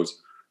or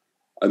Lowe's,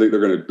 I think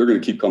they're going to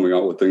keep coming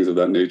out with things of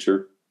that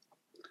nature.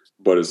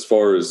 But as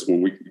far as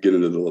when we get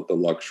into the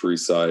luxury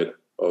side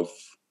of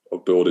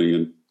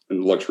building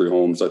and luxury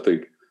homes, I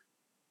think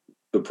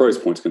the price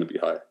point's going to be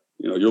high.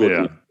 You're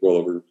looking at well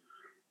over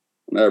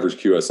an average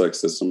QSX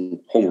system,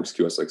 HomeWorks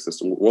QSX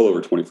system, well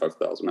over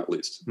 $25,000 at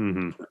least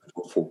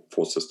for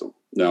full system.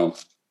 Now,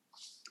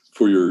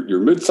 for your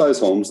mid-size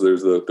homes,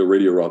 there's the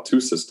Radio Raw 2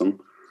 system,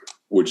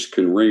 which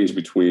can range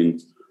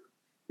between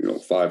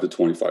 $5,000 to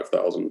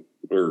 $25,000.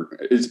 Or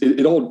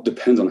it all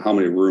depends on how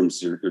many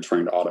rooms you're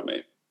trying to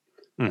automate.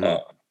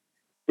 But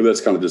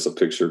that's kind of just a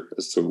picture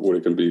as to what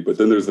it can be. But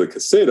then there's the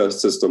Caseta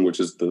system, which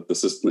is the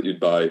system that you'd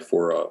buy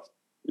for a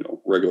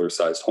regular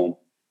sized home.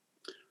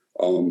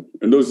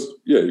 And those,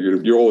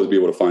 you'll always be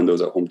able to find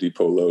those at Home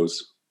Depot,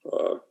 Lowe's.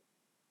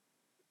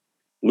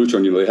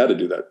 Lutron, they had to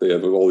do that. They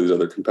have all these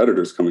other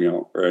competitors coming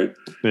out, right?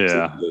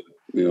 Yeah.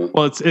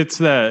 Well,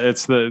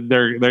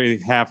 they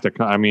have to.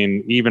 I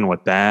mean, even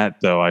with that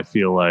though, I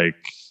feel like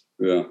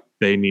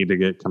they need to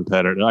get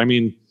competitive. I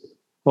mean,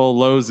 well,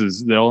 Lowe's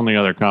is the only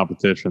other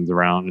competitions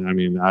around. I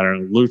mean,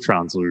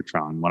 Lutron's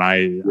Lutron.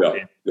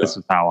 This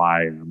is how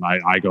I am.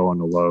 I go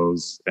into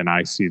Lowe's and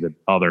I see the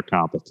other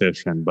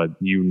competition, but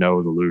the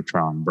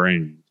Lutron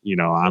brand.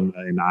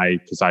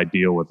 Because I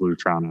deal with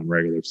Lutron on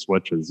regular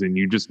switches, and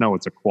you just know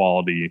it's a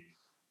quality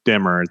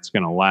dimmer. It's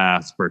going to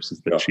last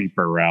versus the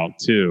cheaper route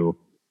too.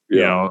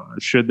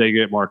 Should they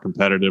get more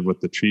competitive with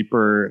the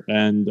cheaper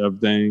end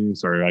of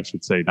things, or I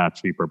should say not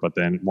cheaper, but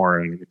then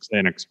more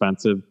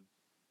inexpensive?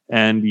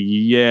 And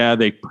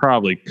they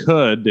probably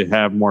could to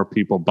have more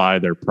people buy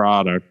their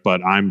product,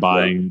 but I'm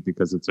buying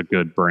because it's a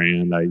good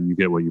brand. You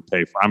get what you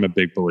pay for. I'm a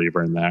big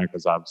believer in that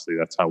because obviously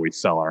that's how we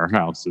sell our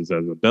houses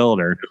as a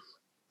builder.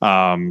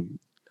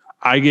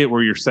 I get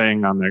where you're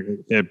saying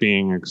on it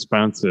being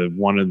expensive.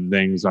 One of the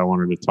things I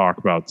wanted to talk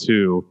about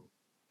too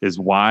is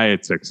why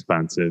it's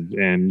expensive.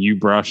 And you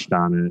brushed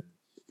on it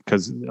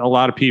because a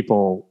lot of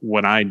people,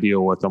 when I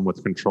deal with them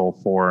with Control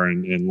 4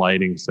 and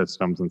lighting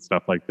systems and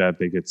stuff like that,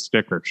 they get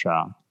sticker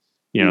shock.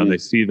 They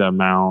see the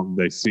amount,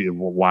 they see,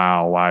 well,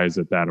 wow, why is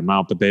it that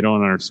amount? But they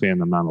don't understand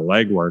the amount of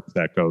legwork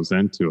that goes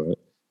into it,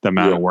 the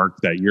amount of work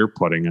that you're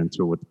putting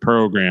into it with the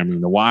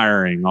programming, the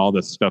wiring, all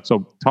this stuff.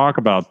 So talk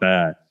about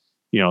that,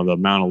 the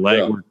amount of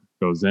legwork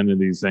goes into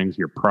these things,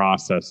 your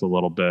process a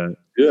little bit.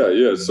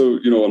 Yeah. So,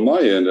 on my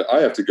end, I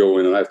have to go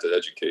in and I have to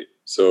educate.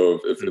 So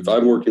if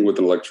I'm working with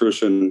an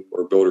electrician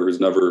or a builder who's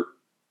never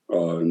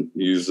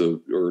used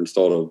or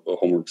installed a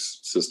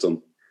homeworks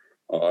system,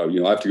 I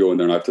have to go in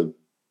there and I have to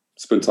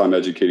spend time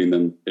educating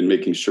them and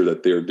making sure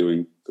that they're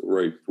doing the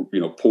right,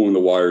 pulling the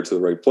wire to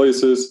the right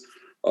places,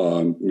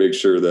 make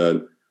sure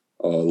that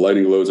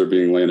lighting loads are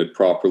being landed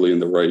properly in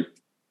the right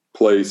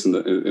place in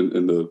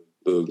the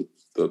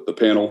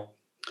panel,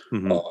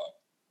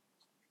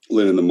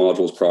 landing the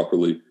modules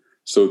properly.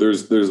 So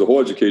there's the whole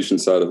education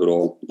side of it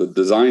all, the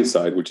design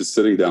side, which is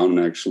sitting down and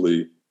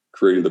actually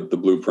creating the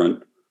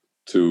blueprint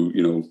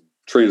to,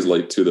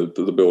 translate to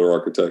the builder,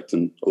 architect,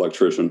 and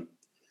electrician.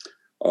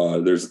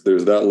 There's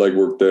that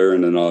legwork there.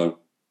 And then,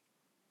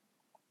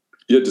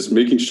 just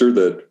making sure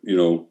that,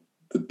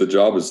 the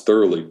job is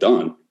thoroughly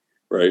done.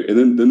 Right.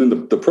 And then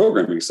the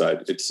programming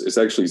side, it's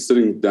actually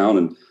sitting down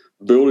and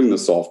building the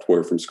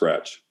software from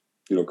scratch,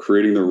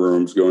 creating the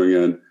rooms, going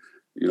in,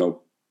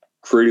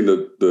 creating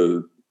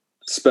the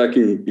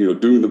specking,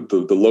 doing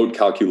the load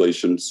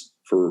calculations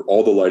for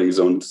all the lighting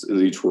zones in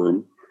each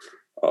room,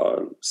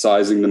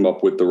 sizing them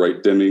up with the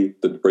right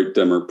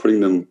dimmer,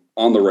 putting them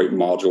on the right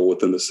module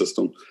within the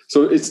system.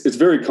 So it's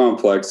very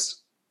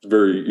complex,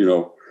 very,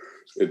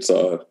 it's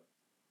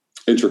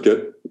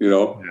intricate,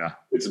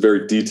 it's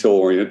very detail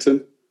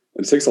oriented.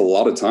 And it takes a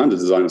lot of time to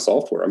design a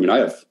software. I mean, I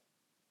have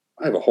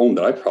a home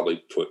that I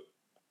probably put,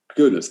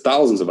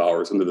 thousands of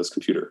hours into this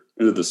computer,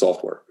 into the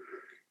software.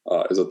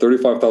 It's a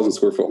 35,000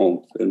 square foot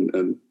home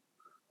in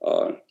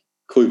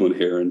Cleveland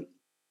here. And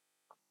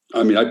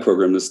I mean, I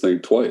programmed this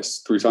thing 3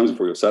 times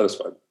before you're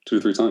satisfied, 2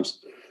 to 3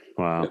 times.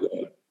 Wow.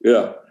 And,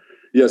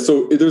 yeah.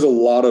 So there's a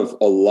lot of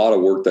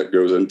work that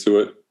goes into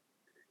it.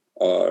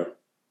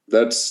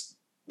 That's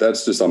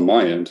just on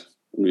my end.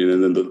 I mean,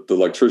 and then the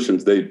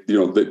electricians,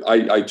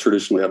 I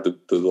traditionally have the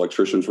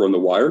electricians run the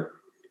wire,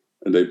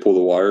 and they pull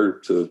the wire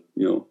to,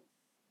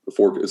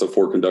 it's a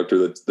 4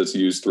 conductor that's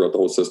used throughout the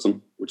whole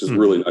system, which is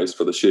really nice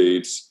for the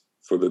shades,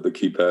 for the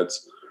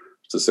keypads.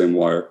 It's the same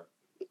wire.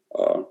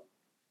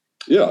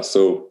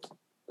 So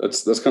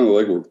that's kind of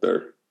legwork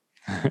there.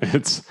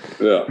 It's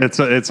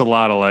a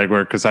lot of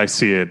legwork because I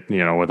see it,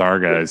 with our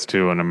guys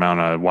too, an amount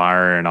of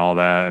wire and all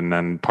that, and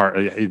then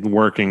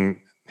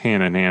working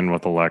hand in hand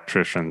with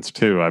electricians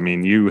too. I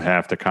mean, you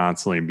have to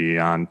constantly be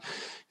on.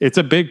 It's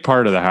a big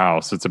part of the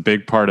house. It's a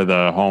big part of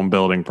the home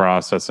building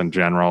process in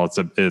general.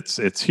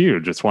 It's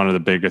huge. It's one of the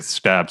biggest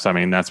steps. I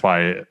mean, that's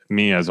why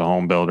me as a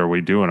home builder,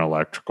 we do an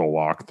electrical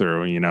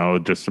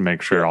walkthrough, just to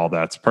make sure all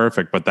that's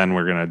perfect. But then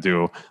we're going to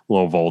do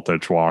low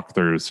voltage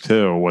walkthroughs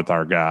too with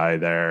our guy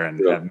there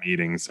and have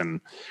meetings and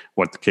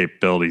what the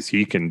capabilities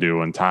he can do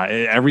and tie.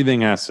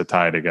 Everything has to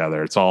tie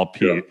together. It's all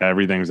piece. Yeah.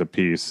 Everything's a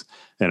piece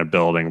in a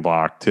building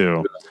block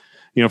too.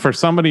 Yeah. For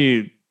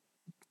somebody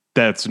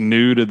that's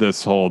new to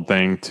this whole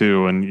thing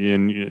too, and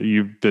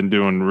you've been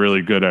doing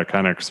really good at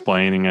kind of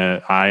explaining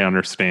it. I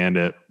understand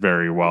it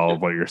very well,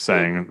 what you're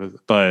saying,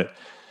 but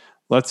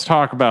let's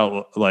talk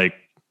about like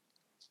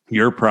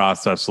your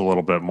process a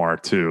little bit more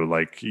too.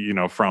 Like,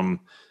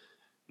 from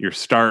your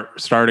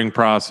starting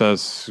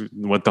process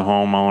with the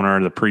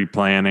homeowner, the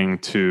pre-planning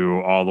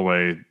to all the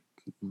way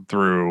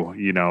through,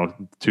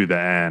 to the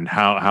end.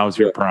 How's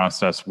your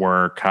process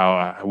work?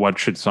 What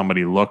should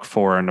somebody look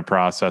for in the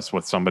process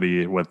with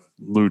somebody with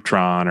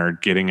Lutron or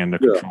getting into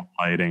control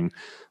lighting?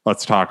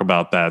 Let's talk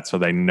about that so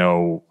they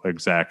know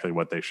exactly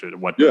what they should.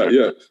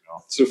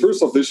 So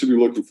first off, they should be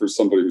looking for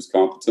somebody who's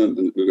competent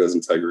and who has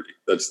integrity.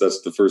 That's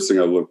the first thing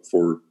I look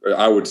for.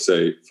 I would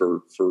say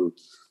for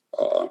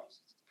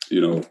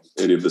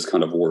any of this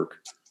kind of work,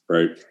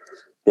 right?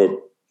 But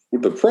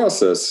with the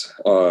process,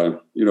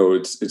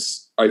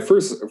 it's I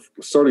first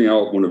starting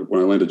out when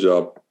I land a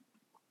job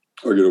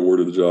or get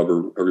awarded the job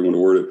or however you want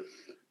to word it,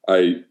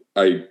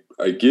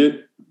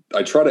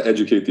 I try to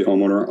educate the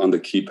homeowner on the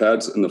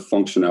keypads and the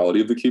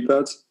functionality of the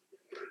keypads,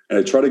 and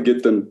I try to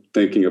get them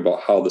thinking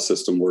about how the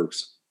system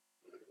works.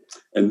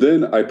 And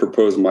then I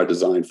propose my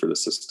design for the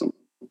system,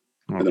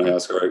 and then I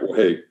ask, all right, well,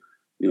 hey,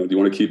 do you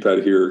want a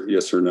keypad here?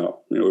 Yes or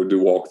no?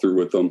 Do walkthrough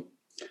with them.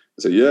 I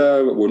say,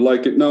 yeah, would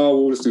like it. No,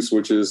 we'll just do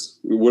switches,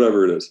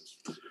 whatever it is.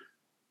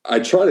 I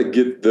try to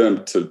get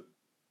them to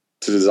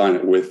design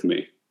it with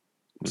me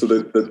so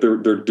that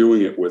they're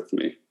doing it with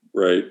me.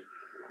 Right.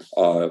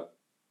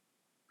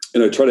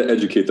 And I try to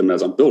educate them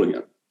as I'm building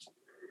it.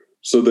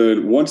 So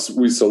then once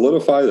we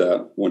solidify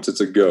that, once it's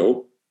a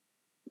go,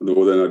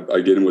 well, then I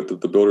get in with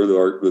the builder,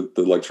 the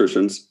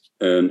electricians,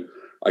 and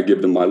I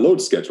give them my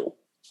load schedule.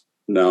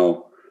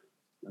 Now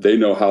they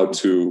know how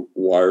to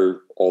wire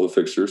all the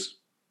fixtures,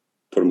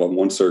 put them on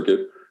one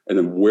circuit, and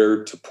then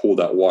where to pull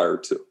that wire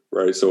to,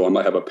 right? So I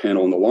might have a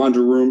panel in the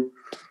laundry room,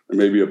 and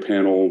maybe a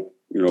panel,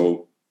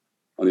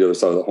 on the other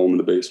side of the home in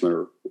the basement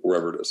or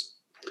wherever it is.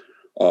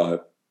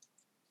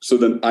 So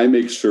then I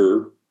make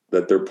sure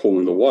that they're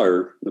pulling the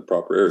wire in the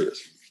proper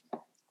areas.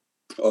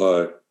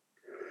 And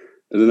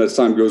then as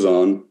time goes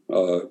on,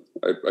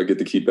 I get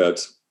the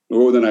keypads.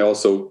 Well, then I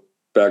also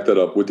back that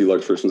up with the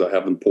electricians. I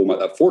have them pull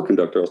that 4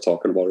 conductor I was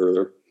talking about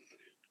earlier.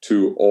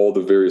 to all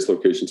the various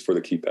locations for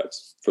the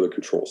keypads, for the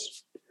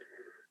controls.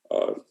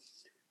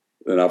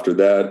 Then after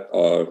that,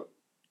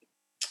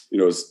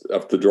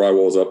 after the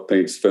drywall's up,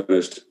 paint's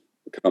finished,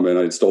 come in,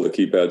 I install the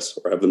keypads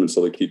or have them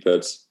install the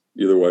keypads,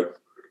 either way,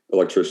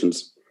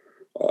 electricians.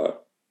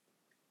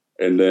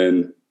 And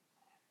then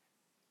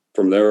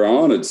from there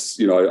on, it's,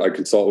 I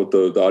consult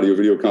with the audio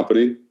video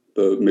company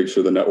to make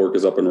sure the network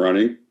is up and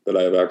running, that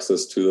I have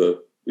access to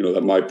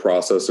that my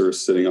processor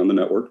is sitting on the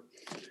network.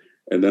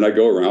 And then I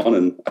go around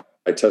and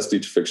I test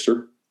each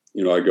fixture.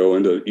 I go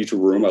into each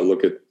room, I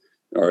look at,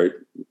 all right,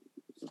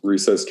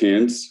 recessed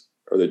cans,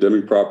 are they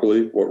dimming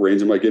properly? What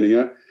range am I getting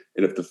at?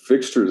 And if the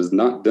fixture does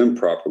not dim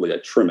properly, I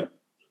trim it.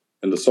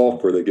 And the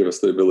software, they give us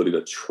the ability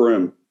to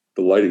trim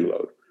the lighting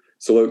load.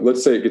 So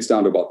let's say it gets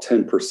down to about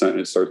 10% and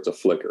it starts to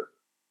flicker.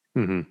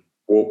 Mm-hmm.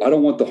 Well, I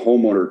don't want the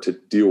homeowner to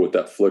deal with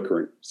that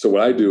flickering. So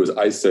what I do is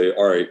I say,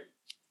 all right,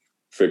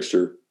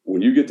 fixture,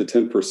 when you get to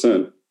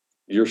 10%,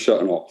 you're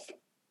shutting off.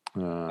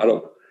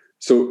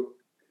 So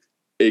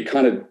it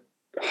kind of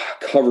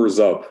covers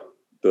up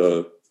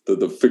the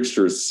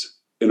fixture's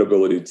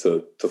inability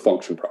to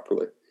function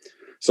properly.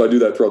 So I do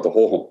that throughout the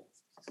whole home.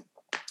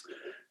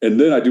 And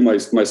then I do my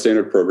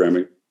standard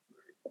programming,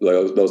 like I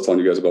was telling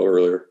you guys about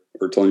earlier,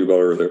 or telling you about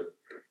earlier.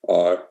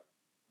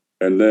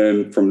 And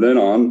then from then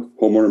on,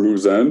 homeowner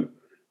moves in, a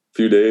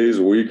few days,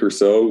 a week or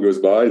so goes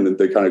by, and then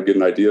they kind of get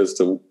an idea as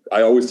to,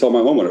 I always tell my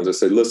homeowners, I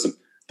say, listen,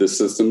 this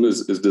system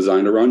is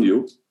designed around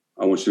you.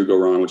 I want you to go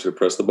around, I want you to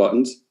press the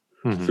buttons,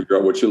 figure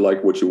out what you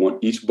like, what you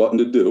want each button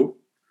to do,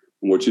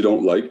 and what you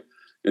don't like.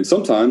 And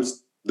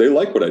sometimes they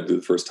like what I do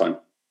the first time.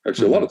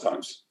 Actually, a lot of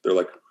times they're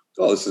like,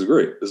 oh, this is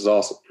great. This is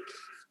awesome.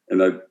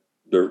 And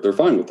they're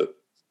fine with it.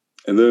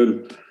 And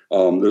then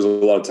there's a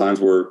lot of times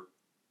where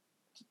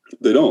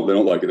they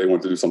don't like it. They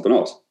want to do something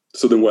else.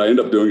 So then what I end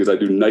up doing is I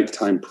do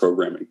nighttime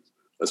programming.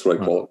 That's what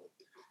I call it.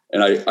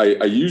 And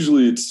I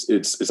usually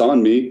it's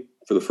on me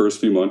for the first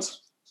few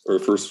months or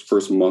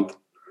first month.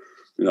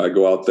 I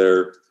go out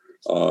there,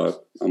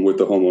 I'm with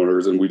the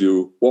homeowners and we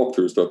do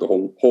walkthroughs throughout the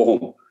whole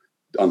home.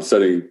 I'm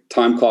setting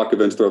time clock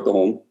events throughout the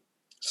home.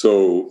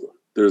 So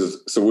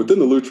within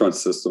the Lutron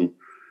system,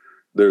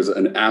 there's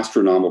an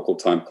astronomical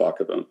time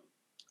clock event.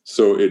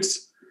 So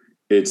it's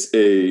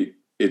an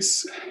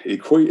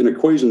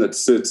equation that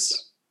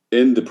sits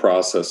in the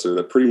processor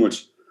that pretty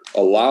much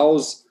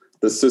allows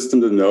the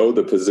system to know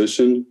the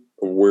position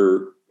of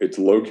where it's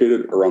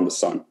located around the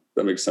sun.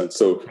 That makes sense.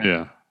 So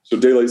So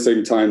daylight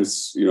saving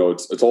times,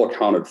 it's all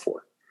accounted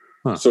for.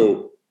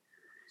 So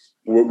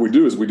what we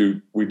do is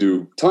we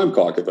do time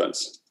clock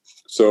events.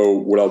 So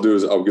what I'll do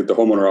is I'll get the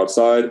homeowner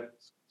outside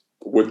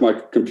with my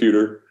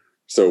computer.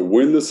 So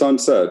when the sun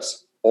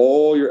sets,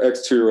 all your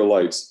exterior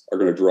lights are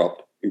going to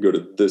drop and go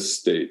to this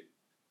state.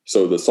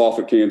 So the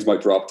soffit cans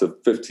might drop to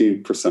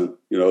 15%.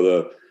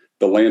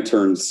 The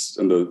lanterns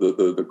and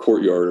the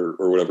courtyard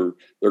or whatever,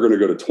 they're going to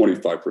go to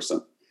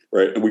 25%,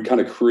 right? And we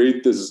kind of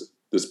create this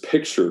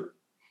picture.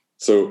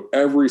 So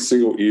every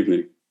single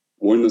evening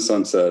when the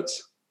sun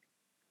sets,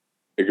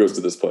 it goes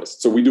to this place.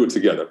 So we do it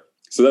together.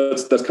 So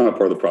that's kind of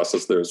part of the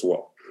process there as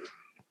well.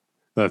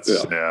 That's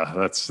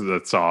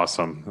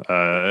awesome.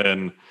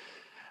 And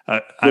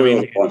I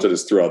mean, a bunch of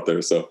this throughout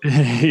there. So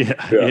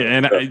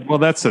well,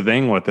 that's the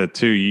thing with it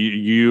too.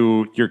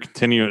 You're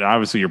continuing.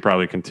 Obviously, you're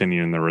probably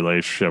continuing the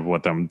relationship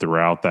with them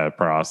throughout that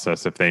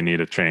process. If they need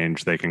a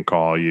change, they can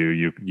call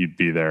you. You'd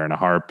be there in a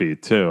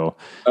heartbeat too.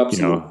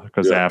 Absolutely.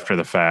 Because after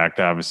the fact,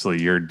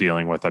 obviously, you're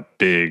dealing with a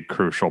big,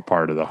 crucial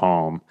part of the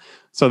home.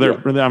 So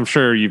I'm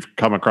sure you've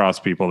come across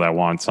people that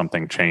want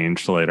something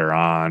changed later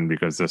on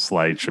because this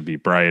light should be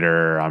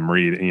brighter. I'm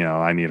reading,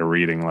 I need a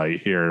reading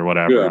light here or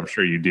whatever. Yeah. I'm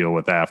sure you deal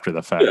with after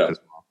the fact as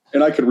well.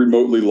 And I could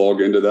remotely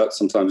log into that.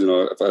 Sometimes,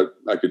 if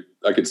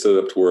I could set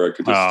it up to where I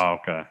could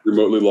just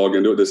remotely log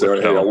into it. They say,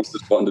 hey, I want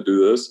this button to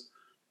do this.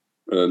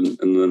 And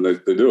then they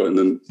do it. And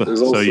then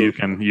there's also, so you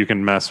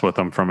can mess with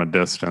them from a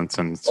distance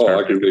and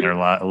start making their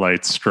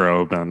lights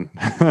strobe and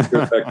get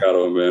the heck out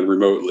of them, man,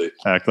 remotely.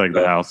 Act like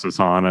the house is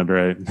haunted,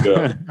 right?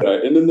 Yeah.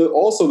 And then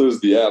also there's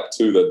the app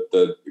too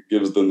that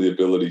gives them the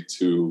ability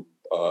to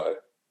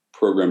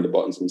program the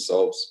buttons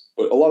themselves.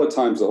 But a lot of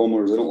times the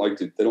homeowners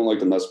they don't like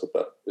to mess with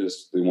that.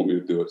 They want me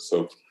to do it.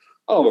 So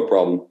I don't have a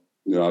problem.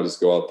 I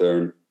just go out there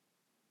and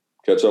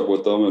catch up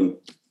with them and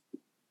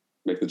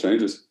make the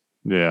changes.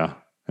 Yeah.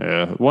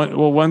 Yeah.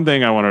 One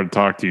thing I wanted to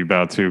talk to you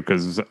about too,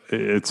 because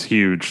it's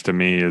huge to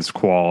me, is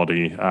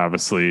quality,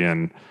 obviously,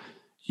 and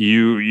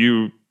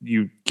you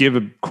give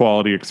a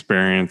quality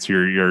experience.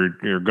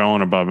 You're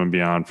going above and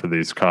beyond for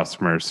these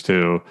customers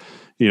too,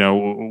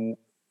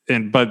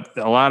 but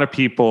a lot of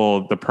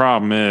people, the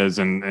problem is,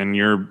 in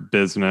your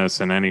business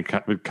and any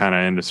kind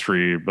of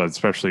industry, but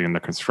especially in the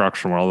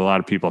construction world, a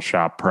lot of people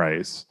shop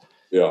price.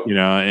 Yeah.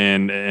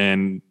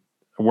 And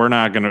we're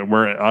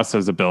us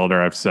as a builder.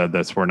 I've said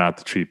this, we're not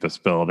the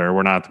cheapest builder.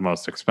 We're not the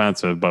most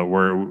expensive, but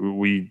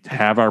we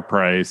have our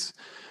price.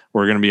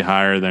 We're going to be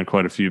higher than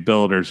quite a few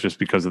builders just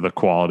because of the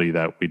quality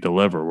that we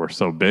deliver. We're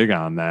so big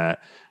on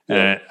that.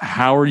 Yeah.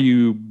 How are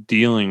you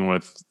dealing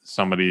with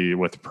somebody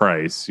with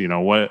price?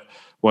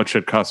 what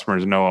should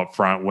customers know up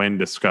front when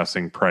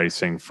discussing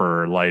pricing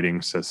for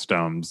lighting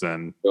systems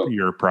and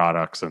your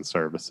products and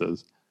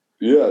services?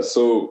 Yeah.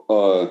 So,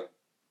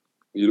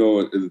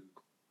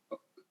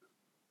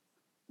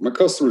 my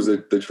customers,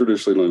 they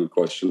traditionally don't even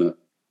question it.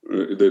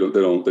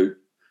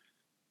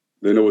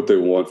 They know what they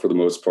want for the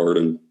most part,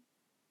 and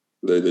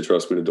they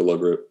trust me to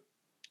deliver it.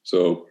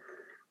 So,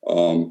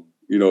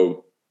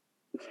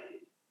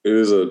 it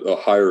is a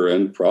higher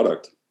end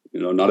product.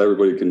 Not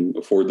everybody can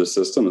afford the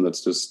system, and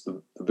that's just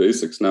the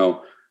basics.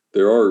 Now,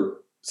 there are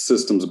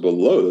systems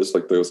below this,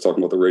 like I was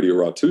talking about the Radio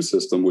Raw 2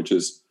 system, which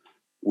is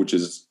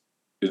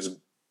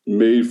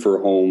made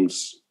for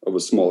homes of a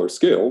smaller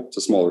scale. It's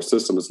a smaller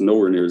system. It's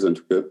nowhere near as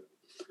intricate,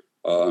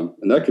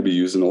 and that could be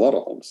used in a lot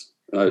of homes.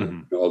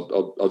 And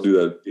I'll do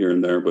that here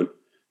and there, but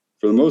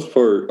for the most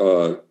part,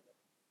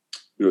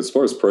 as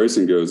far as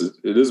pricing goes,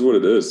 it is what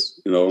it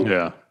is.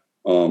 Yeah.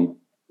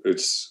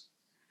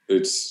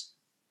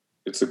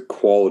 It's a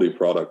quality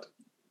product,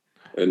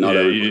 and not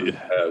everyone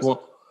has.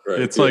 Well,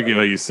 right? It's like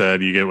what you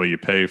said, you get what you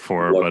pay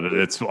for, but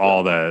it's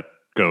all that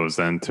goes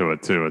into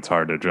it too. It's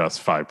hard to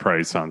justify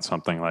price on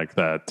something like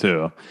that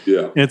too.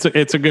 Yeah. It's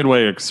a good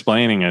way of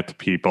explaining it to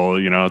people.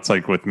 It's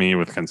like with me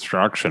with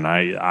construction,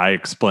 I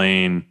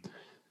explain,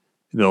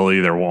 they'll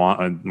either want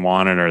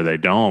it or they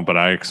don't, but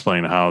I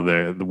explain how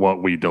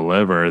what we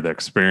deliver, the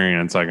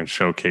experience. I can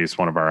showcase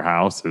one of our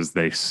houses.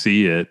 They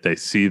see it. They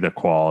see the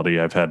quality.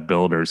 I've had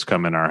builders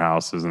come in our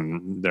houses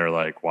and they're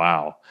like,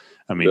 wow,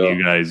 I mean,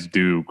 you guys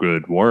do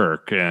good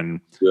work. And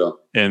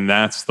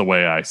that's the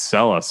way I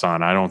sell us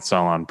on. I don't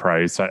sell on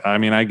price. I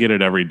mean, I get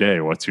it every day.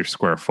 What's your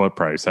square foot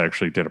price? I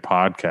actually did a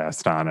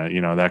podcast on it.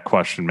 That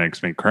question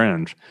makes me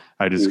cringe.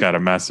 I just got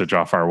a message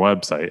off our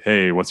website.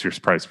 Hey, what's your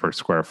price per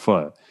square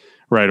foot?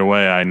 Right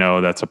away, I know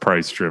that's a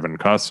price-driven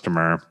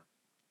customer.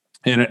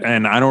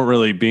 And I don't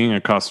really, being a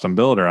custom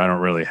builder, I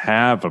don't really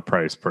have a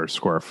price per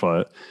square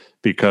foot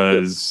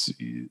because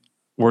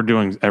we're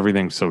doing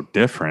everything so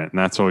different. And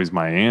that's always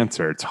my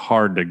answer. It's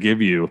hard to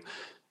give you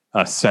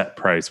a set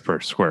price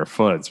per square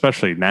foot,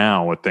 especially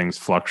now with things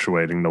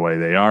fluctuating the way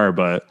they are.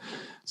 But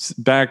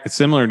back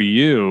similar to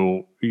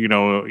you,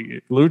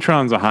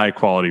 Lutron's a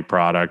high-quality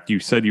product. You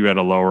said you had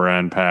a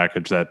lower-end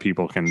package that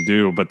people can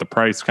do, but the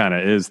price kind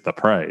of is the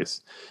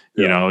price.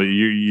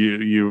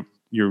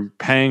 You're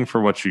paying for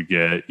what you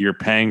get. You're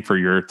paying for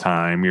your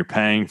time. You're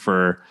paying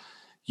for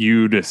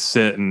you to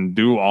sit and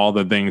do all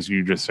the things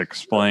you just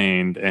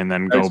explained, and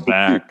then go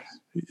back.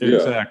 Yeah.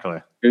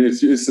 Exactly. And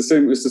it's the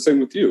same. It's the same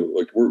with you.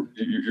 Like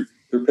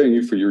they're paying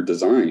you for your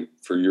design,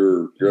 for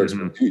your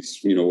expertise.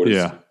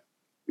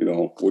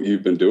 What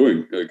you've been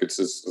doing. Like this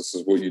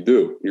is what you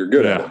do. You're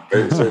good at it.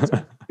 Right? So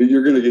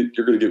you're gonna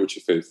get what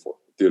you paid for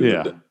at the end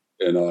of the day.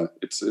 And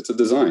it's a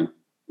design.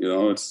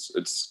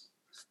 It's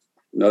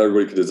not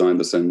everybody can design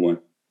the same way.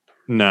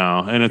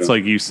 No, and it's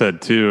like you said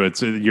too.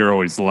 You're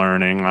always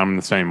learning. I'm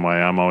the same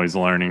way. I'm always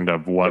learning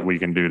what we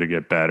can do to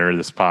get better.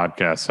 This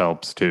podcast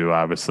helps too,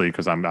 obviously,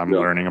 because I'm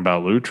learning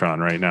about Lutron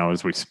right now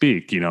as we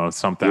speak. It's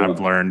something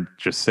I've learned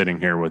just sitting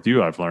here with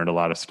you. I've learned a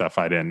lot of stuff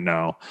I didn't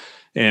know,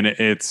 and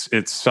it's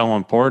so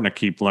important to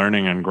keep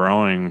learning and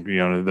growing.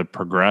 To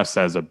progress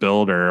as a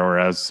builder or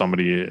as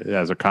somebody,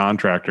 as a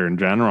contractor in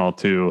general,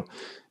 to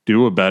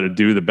do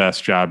the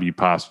best job you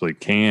possibly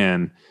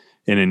can.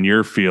 And in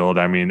your field,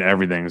 I mean,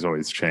 everything's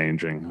always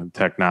changing.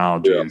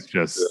 Technology is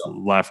just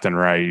left and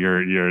right.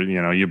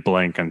 You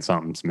blink and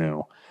something's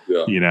new.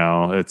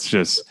 It's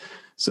just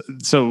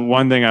so.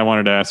 One thing I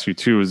wanted to ask you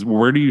too is,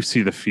 where do you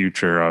see the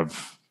future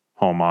of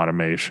home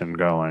automation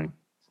going?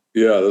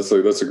 Yeah, that's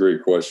a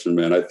great question,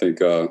 man. I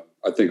think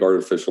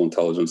artificial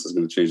intelligence is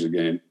going to change the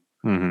game.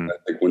 Mm-hmm. I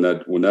think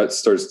when that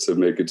starts to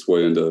make its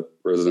way into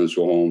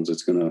residential homes,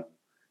 it's gonna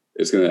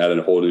add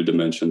a whole new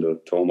dimension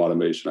to home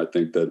automation. I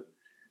think that.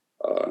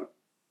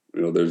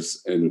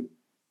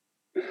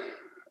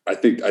 I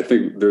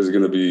think there's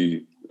going to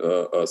be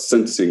a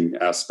sensing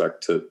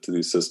aspect to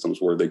these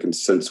systems where they can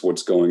sense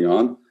what's going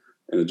on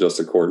and adjust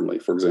accordingly.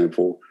 For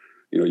example,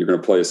 you're going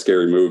to play a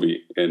scary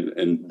movie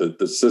and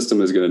the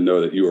system is going to know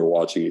that you are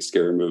watching a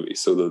scary movie.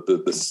 So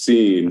the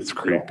scene in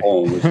the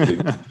home,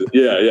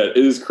 it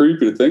is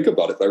creepy to think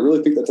about it. I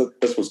really think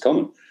that's what's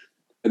coming.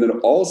 And then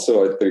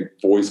also I think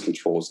voice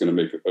control is going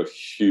to make a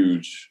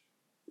huge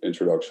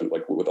introduction,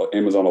 like with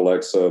Amazon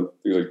Alexa,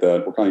 things like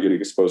that. We're kind of getting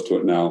exposed to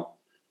it now,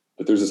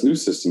 but there's this new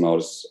system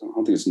out. I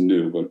don't think it's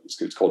new, but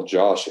it's called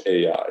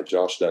Josh.ai,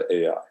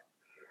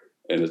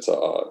 and it's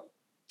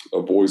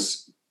a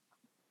voice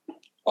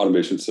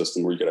automation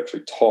system where you can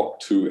actually talk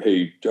to,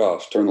 hey,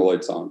 Josh, turn the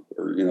lights on,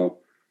 or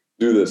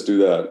do this, do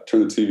that,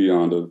 turn the TV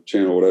on to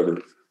channel whatever.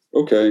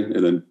 Okay,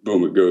 and then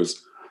boom, it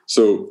goes.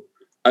 So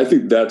I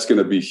think that's going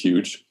to be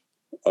huge.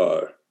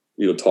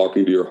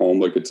 Talking to your home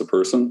like it's a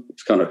person.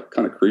 It's kind of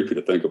creepy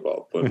to think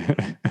about, but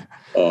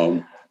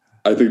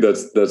I think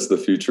that's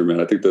the future, man.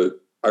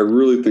 I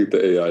really think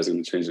the AI is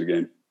going to change the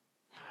game.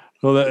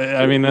 Well,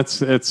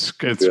 it's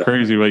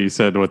crazy what you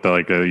said with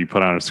you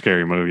put on a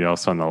scary movie, all of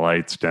a sudden the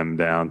lights dim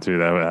down too.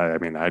 That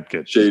I'd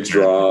get shades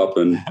drop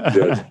and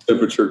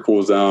temperature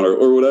cools down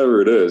or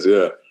whatever it is.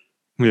 Yeah.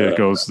 Yeah, it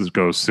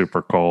goes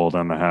super cold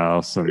in the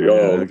house, and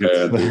man, dude.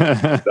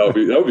 that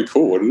would be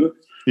cool, wouldn't it?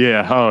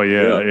 Yeah. Oh,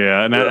 yeah.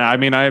 And yeah. I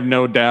mean, I have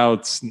no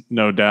doubts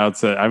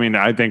that. I mean,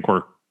 I think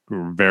we're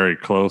very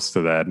close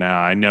to that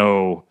now. I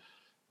know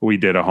we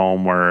did a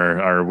home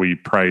or we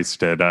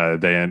priced it. They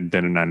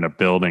didn't end up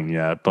building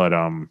yet, but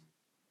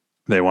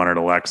they wanted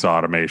Alexa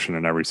automation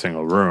in every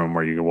single room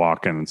where you could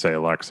walk in and say,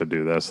 Alexa,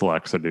 do this,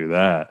 Alexa, do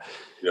that.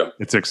 Yeah,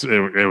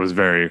 it was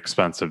very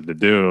expensive to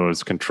do. It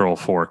was Control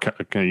 4,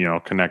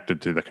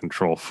 connected to the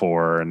Control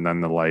 4, and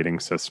then the lighting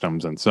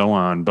systems and so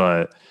on.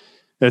 But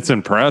it's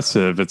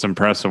impressive. It's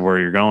impressive where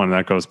you're going.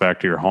 That goes back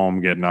to your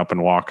home getting up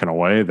and walking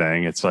away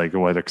thing. It's like,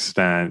 what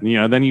extent,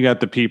 then you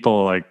got the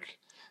people like,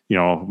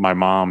 my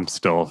mom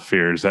still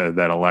fears that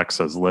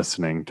Alexa's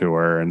listening to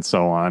her and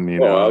so on,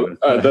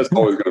 that's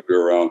always going to be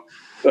around.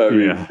 I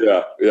mean,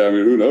 yeah. I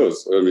mean, who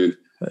knows? I mean,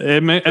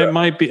 it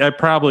might be, it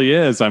probably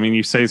is. I mean,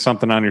 you say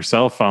something on your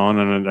cell phone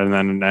and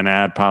then an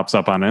ad pops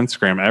up on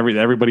Instagram.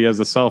 Everybody has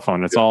a cell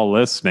phone. It's all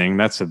listening.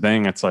 That's the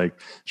thing. It's like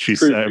she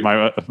said,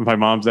 my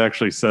mom's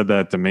actually said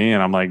that to me,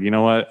 and I'm like, you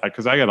know what?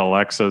 Because I got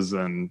Alexas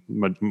in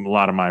a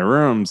lot of my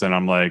rooms, and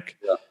I'm like,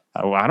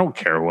 I don't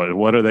care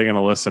what are they going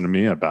to listen to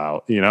me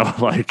about?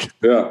 Like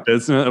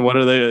business. What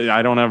are they?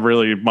 I don't have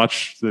really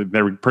much.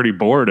 They're pretty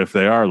bored if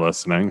they are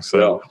listening.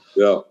 So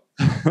yeah.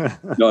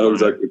 No, I know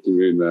exactly what you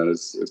mean, man.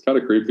 It's kind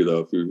of creepy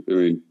though.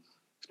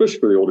 Especially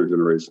for the older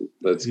generation.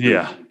 That's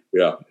yeah.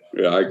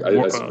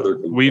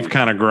 We've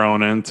kind of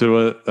grown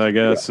into it, I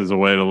guess, is a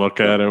way to look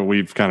at it.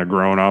 We've kind of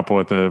grown up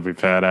with it. We've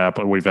had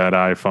Apple, we've had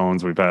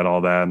iPhones, we've had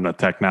all that, and the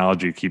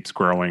technology keeps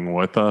growing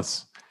with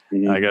us.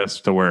 I guess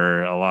to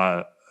where a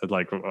lot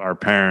like our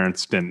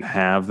parents didn't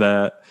have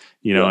that,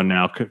 and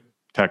now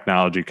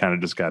technology kind of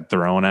just got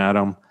thrown at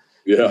them.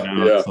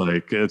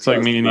 It's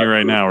like me and you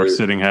right now. We're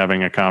sitting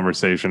having a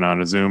conversation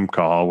on a Zoom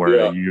call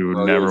where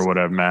you never would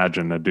have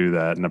imagined to do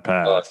that in the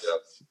past.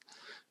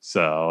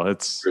 So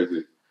it's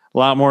crazy. A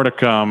lot more to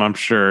come, I'm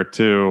sure,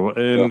 too.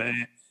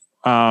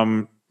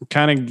 And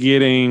kind of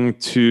getting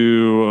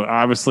to,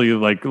 obviously,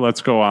 like,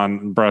 let's go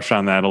on, brush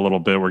on that a little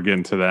bit. We're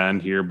getting to the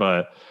end here,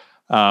 but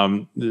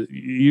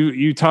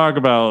you talk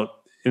about,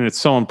 and it's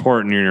so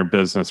important in your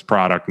business,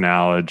 product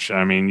knowledge.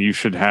 I mean, you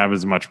should have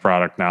as much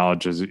product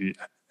knowledge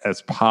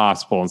as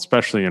possible,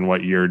 especially in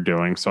what you're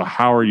doing. So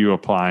how are you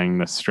applying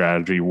this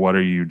strategy? What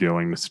are you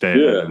doing to stay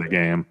ahead of the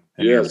game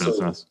in your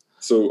business?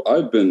 So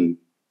I've been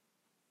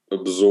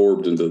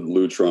absorbed into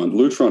Lutron.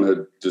 Lutron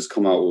had just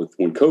come out with,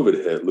 when COVID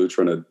hit,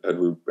 Lutron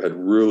had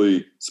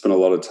really spent a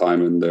lot of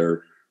time in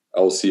their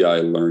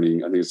LCI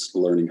learning. I think it's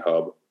Learning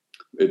Hub.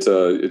 It's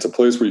a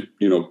place where,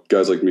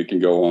 guys like me can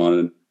go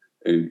on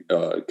and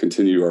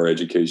continue our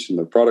education,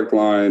 the product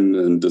line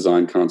and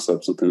design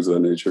concepts and things of that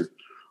nature.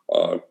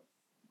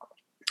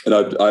 And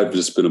I've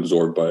just been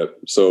absorbed by it.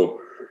 So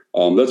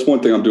that's one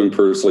thing I'm doing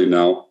personally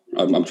now.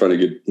 I'm trying to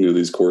get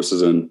these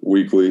courses in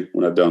weekly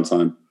when I have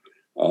downtime.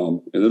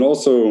 And then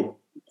also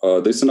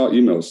they send out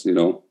emails.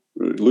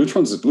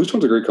 Lutron's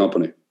a great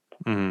company.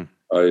 Mm-hmm.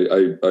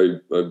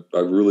 I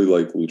really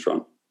like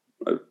Lutron.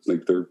 I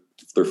think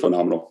they're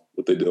phenomenal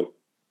what they do.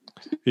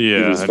 Yeah,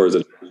 even as far as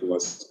education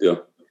was. Yeah.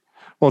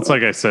 Well, it's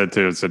like I said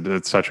too.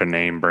 It's such a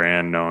known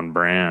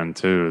brand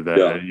too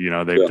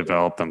that they've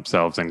developed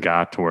themselves and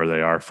got to where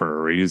they are for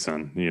a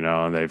reason.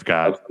 They've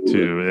got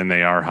and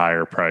they are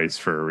higher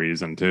priced for a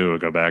reason too.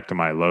 Go back to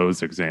my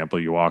Lowe's example.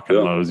 You walk in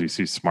Lowe's, you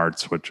see smart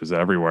switches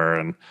everywhere,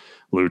 and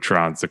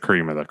Lutron's the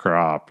cream of the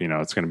crop.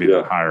 It's going to be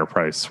the higher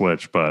price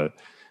switch, but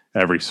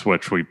every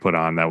switch we put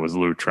on that was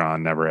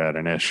Lutron never had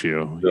an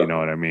issue. You know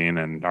what I mean?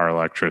 And our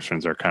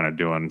electricians are kind of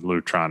doing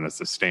Lutron as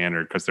the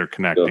standard because they're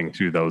connecting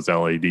to those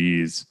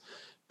LEDs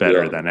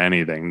better than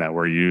anything that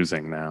we're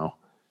using now.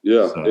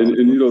 Yeah. So. And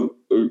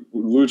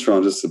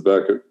Lutron, just to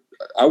back up,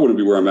 I wouldn't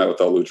be where I'm at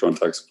without Lutron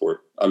tech support.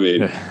 I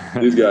mean,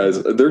 these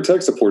guys, their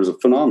tech support is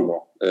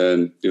phenomenal.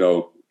 And,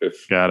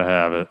 if gotta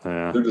have it.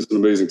 Yeah. They're just an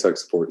amazing tech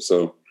support.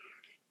 So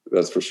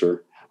that's for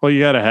sure. Well,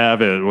 you got to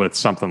have it with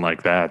something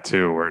like that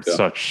too, where it's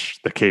such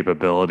the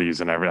capabilities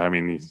and everything. I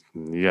mean,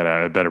 you got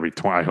to, it better be,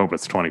 I hope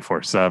it's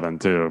 24/7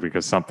 too,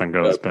 because something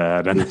goes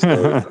bad. And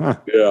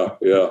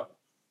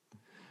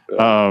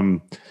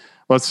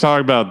let's talk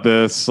about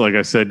this. Like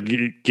I said,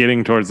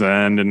 getting towards the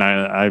end, and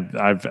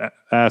I've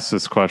asked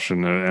this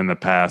question in the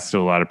past to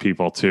a lot of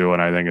people too,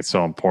 and I think it's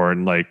so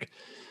important. Like,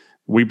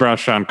 we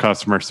brushed on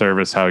customer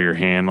service, how you're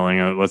handling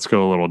it. Let's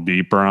go a little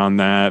deeper on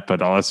that, but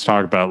let's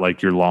talk about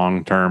like your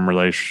long-term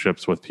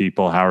relationships with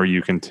people. How are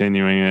you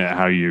continuing it?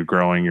 How are you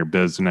growing your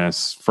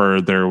business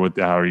further?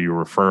 How are you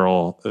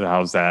referral?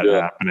 How's that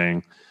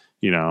happening?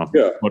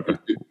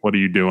 What are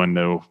you doing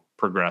to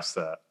progress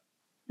that?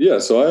 Yeah,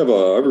 so I have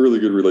a really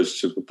good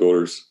relationship with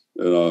builders,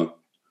 and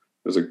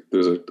there's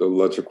an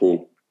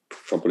electrical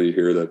company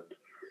here that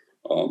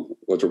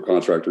electrical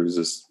contractor.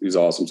 He's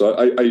awesome. So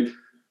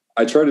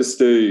I try to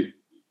stay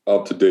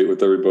up to date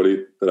with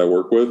everybody that I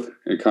work with,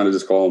 and kind of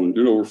just call them.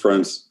 We're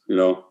friends.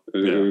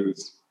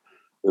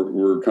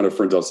 We're kind of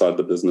friends outside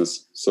the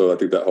business, so I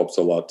think that helps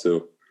a lot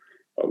too.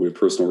 We have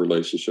personal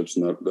relationships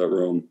in that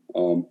realm.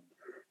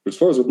 as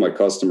far as with my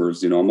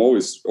customers, I'm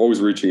always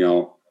reaching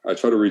out. I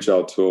try to reach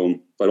out to them.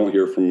 If I don't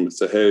hear from them,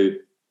 say, hey,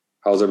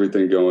 how's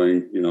everything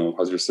going?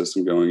 How's your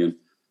system going? And,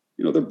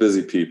 they're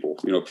busy people.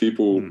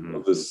 People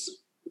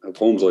of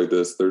homes like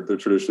this, they're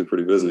traditionally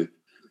pretty busy.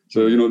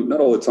 So, not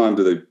all the time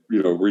do they,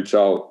 reach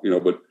out,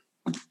 but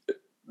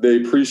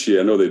they appreciate,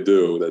 I know they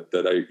do,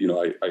 that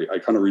I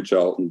kind of reach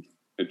out and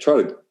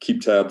try to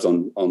keep tabs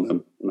on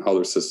them and how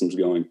their system's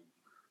going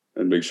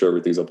and make sure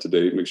everything's up to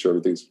date, make sure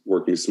everything's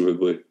working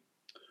smoothly.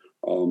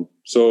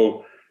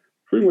 So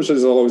pretty much I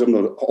just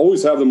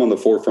always have them on the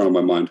forefront of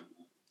my mind,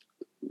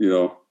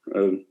 and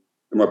they're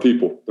my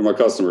people, they're my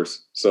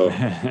customers. So,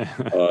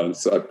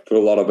 so I put a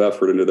lot of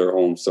effort into their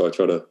homes. So I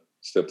try to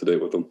stay up to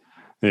date with them.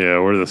 Yeah,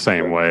 we're the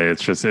same way.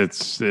 It's just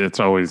it's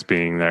always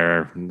being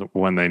there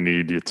when they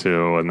need you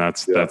to, and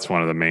that's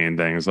one of the main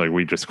things. Like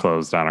we just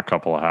closed on a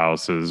couple of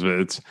houses.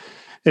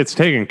 It's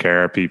taking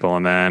care of people,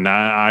 and then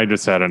I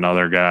just had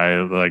another guy.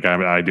 Like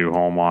I do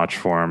home watch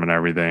for him and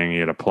everything. He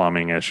had a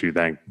plumbing issue.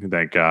 Thank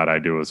God I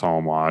do his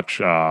home watch.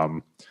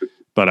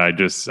 But I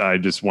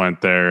just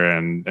went there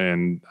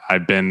and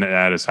I've been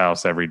at his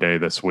house every day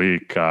this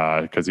week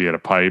because he had a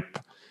pipe.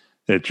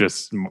 It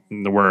just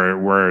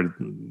where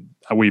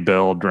we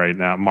build right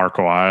now,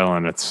 Marco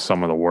Island, it's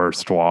some of the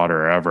worst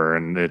water ever,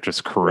 and it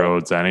just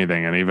corrodes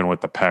anything. And even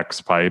with the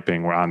PEX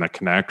piping on the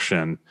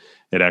connection,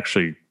 it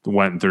actually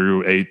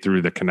ate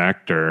through the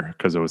connector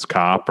because it was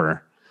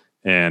copper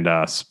and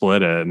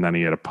split it. And then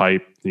he had a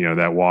pipe,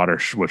 that water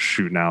was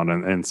shooting out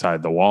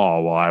inside the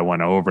wall. Well, I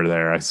went over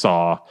there. I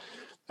saw,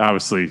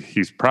 obviously,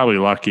 he's probably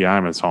lucky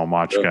I'm his home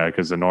watch guy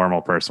because a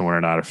normal person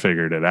would not have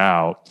figured it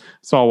out.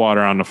 Saw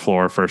water on the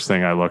floor. First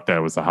thing I looked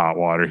at was the hot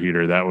water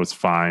heater. That was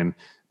fine.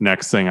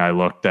 Next thing I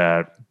looked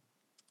at,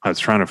 I was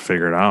trying to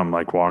figure it out. I'm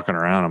like walking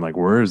around. I'm like,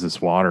 where is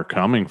this water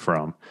coming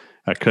from?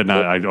 I could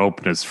not. I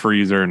opened his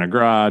freezer in the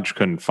garage,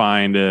 couldn't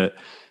find it,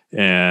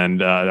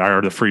 and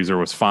the freezer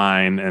was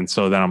fine. And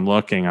so then I'm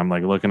looking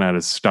at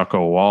his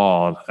stucco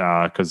wall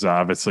because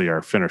obviously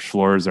our finished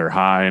floors are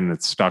high and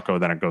it's stucco.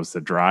 Then it goes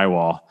to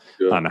drywall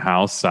on the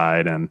house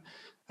side, and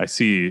I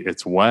see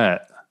it's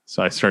wet.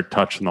 So I start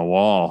touching the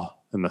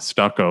wall, and the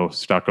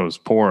stucco's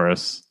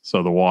porous.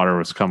 So the water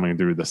was coming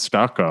through the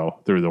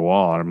stucco through the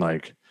wall. And I'm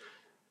like,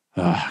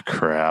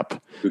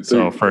 crap.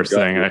 So first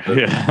thing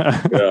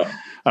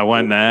I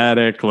went in the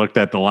attic, looked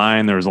at the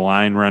line. There was a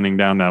line running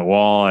down that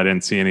wall. I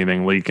didn't see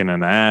anything leaking in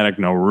the attic,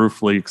 no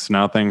roof leaks,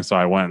 nothing. So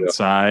I went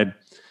inside.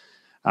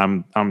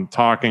 I'm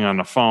talking on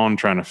the phone,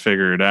 trying to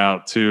figure it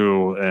out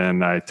too.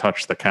 And I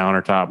touched the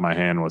countertop. My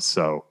hand was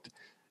soaked.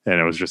 And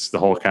it was just the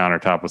whole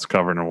countertop was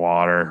covered in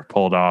water,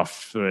 pulled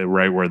off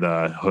right where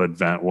the hood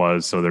vent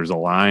was. So there's a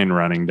line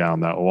running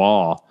down that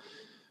wall.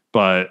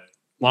 But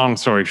long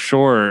story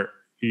short,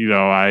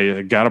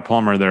 I got a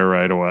plumber there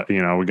right away.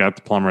 We got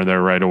the plumber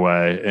there right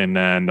away. And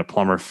then the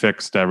plumber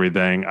fixed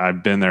everything.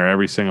 I've been there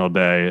every single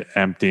day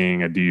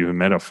emptying a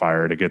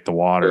dehumidifier to get the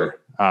water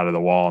out of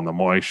the wall and the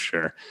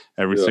moisture.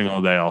 Every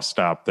single day I'll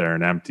stop there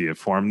and empty it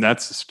for him.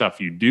 That's the stuff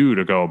you do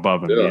to go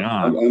above and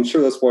beyond. I'm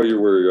sure that's why you're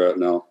where you're at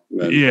now,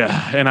 man.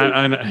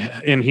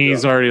 Yeah. And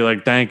he's already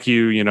like, thank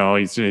you.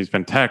 He's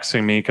been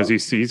texting me because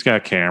he's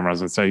got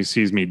cameras, and so he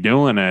sees me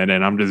doing it,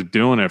 and I'm just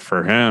doing it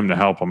for him to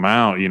help him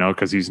out,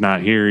 because he's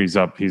not here. He's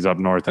up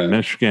north in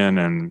Michigan,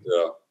 and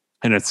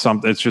it's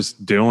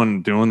just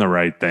doing the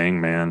right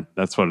thing, man.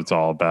 That's what it's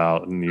all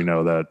about. And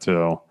that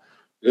too.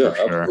 Yeah,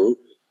 absolutely.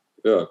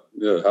 Yeah.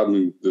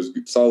 Having those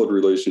solid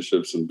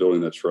relationships and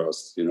building that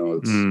trust,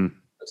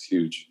 that's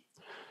huge.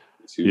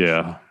 It's huge.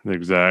 Yeah,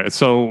 exactly.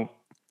 So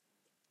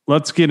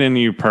let's get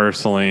into you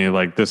personally.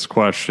 Like this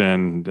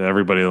question,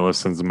 everybody that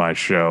listens to my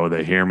show,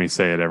 they hear me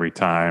say it every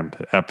time.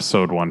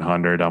 Episode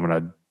 100, I'm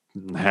going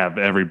to have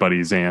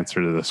everybody's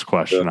answer to this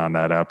question on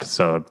that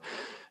episode.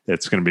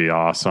 It's going to be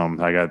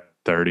awesome. I got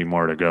 30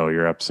 more to go.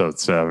 You're episode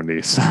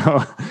 70.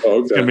 So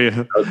it's going to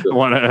be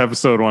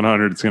episode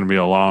 100. It's going to be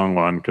a long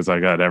one because I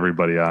got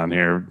everybody on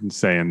here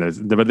saying this,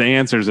 but the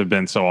answers have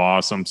been so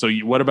awesome. So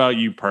what about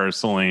you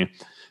personally?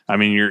 I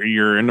mean,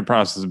 you're in the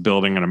process of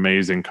building an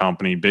amazing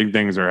company. Big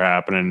things are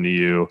happening to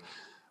you.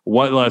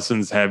 What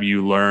lessons have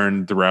you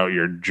learned throughout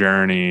your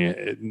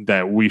journey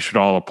that we should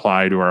all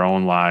apply to our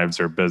own lives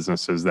or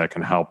businesses that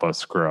can help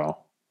us grow?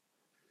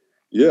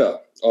 Yeah.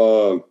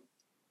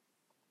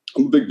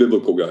 I'm a big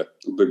biblical guy.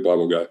 I'm a big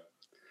Bible guy.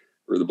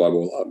 Read the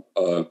Bible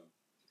a lot.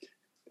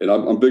 And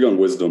I'm big on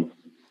wisdom.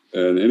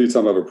 And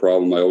anytime I have a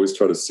problem, I always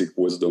try to seek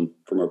wisdom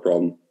for my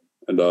problem.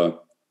 And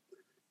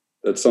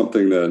that's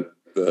something that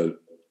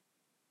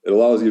it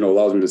allows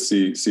me to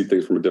see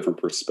things from a different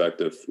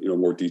perspective,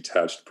 more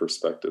detached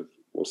perspective,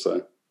 we'll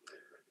say.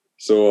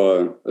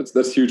 So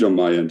that's huge on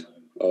my end.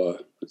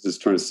 It's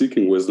just trying to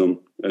seeking wisdom,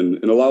 and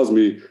it allows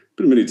me.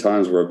 Been many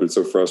times where I've been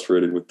so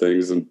frustrated with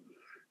things, and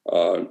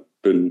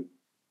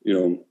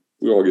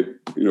we all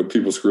get,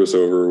 people screw us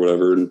over or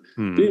whatever, and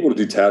being able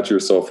to detach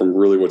yourself from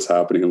really what's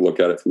happening and look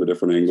at it from a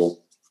different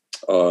angle,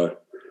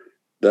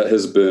 that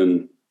has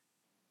been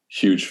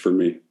huge for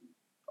me.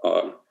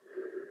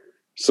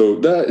 So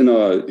that, and,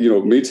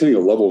 maintaining a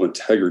level of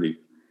integrity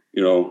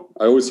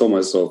I always tell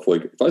myself,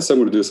 like, if I say I'm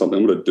going to do something,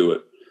 I'm going to do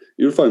it.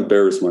 Even if I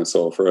embarrass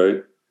myself,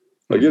 right?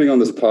 Like getting on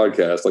this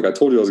podcast, like I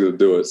told you I was going to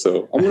do it,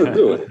 so I'm going to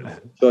do it.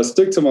 So I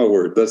stick to my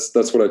word.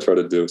 That's what I try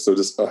to do. So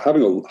just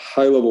having a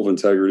high level of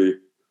integrity,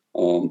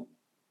 and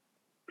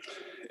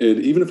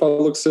even if I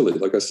look silly,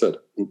 like I said,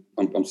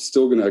 I'm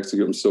still going to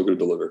execute. I'm still going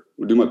to deliver.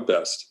 I'll do my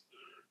best.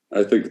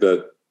 I think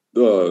that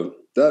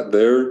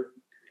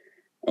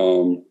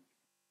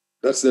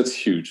that's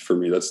huge for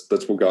me. That's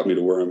what got me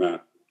to where I'm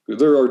at.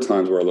 There are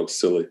times where I look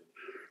silly.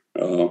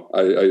 I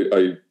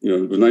was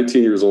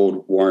 19 years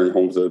old wiring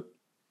homes at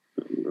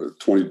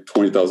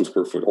 20,000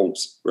 square foot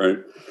homes, right?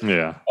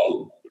 Yeah.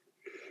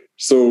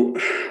 So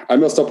I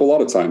messed up a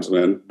lot of times,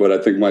 man, but I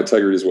think my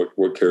integrity is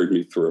what carried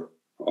me through.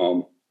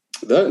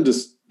 That and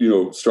just,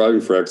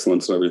 striving for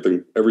excellence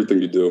in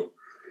everything you do.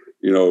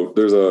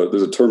 There's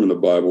a term in the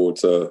Bible.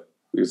 It's a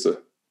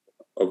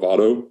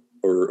avado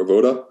or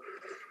avoda.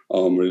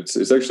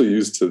 It's actually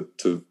used to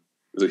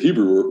it's a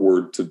Hebrew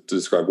word to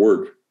describe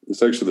work.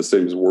 It's actually the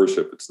same as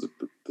worship. It's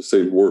the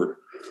same word.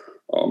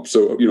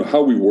 So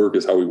how we work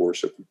is how we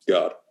worship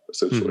God,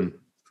 essentially. Mm-hmm.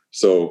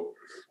 So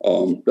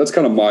that's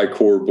kind of my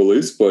core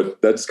beliefs,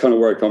 but that's kind of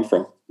where I come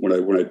from when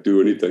I do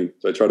anything.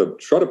 I try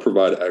to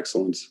provide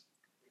excellence.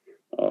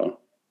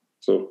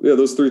 So yeah,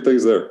 those three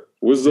things there: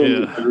 wisdom,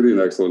 integrity, and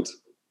excellence.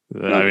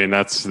 I mean,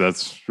 that's a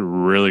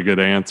really good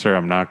answer.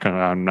 I'm not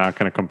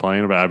gonna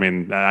complain about it. I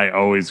mean, I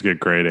always get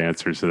great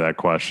answers to that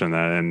question,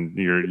 and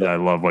I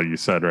love what you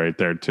said right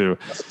there too.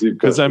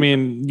 Because I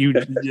mean,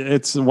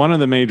 it's one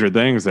of the major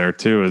things there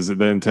too is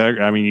the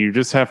integrity. I mean, you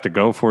just have to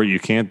go for it. You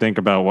can't think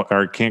about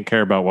can't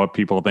care about what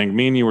people think.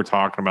 Me and you were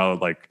talking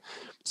about like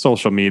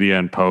social media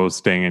and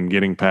posting and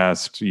getting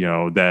past,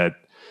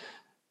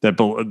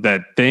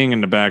 that thing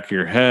in the back of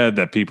your head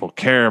that people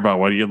care about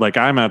what you like.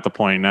 I'm at the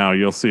point now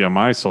you'll see on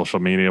my social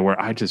media where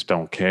I just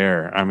don't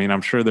care. I mean, I'm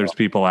sure there's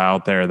people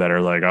out there that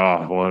are like,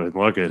 oh, well,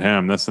 look at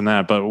him, this and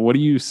that. But what are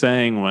you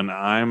saying when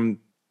I'm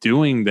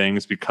doing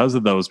things because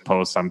of those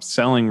posts? I'm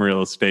selling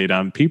real estate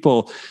on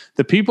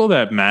the people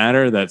that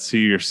matter, that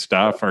see your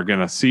stuff are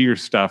going to see your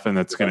stuff and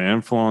it's going to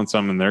influence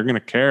them and they're going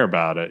to care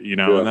about it,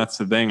 and that's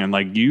the thing. And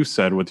like you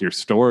said, with your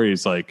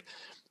stories, like,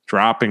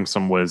 dropping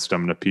some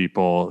wisdom to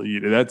people,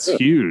 that's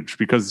huge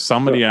because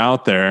somebody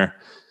out there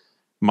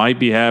might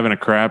be having a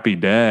crappy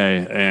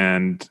day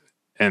and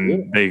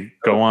they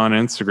go on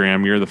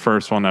Instagram. You're the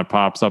first one that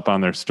pops up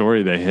on their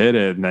story. They hit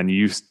it and then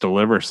you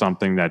deliver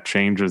something that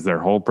changes their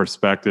whole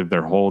perspective,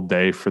 their whole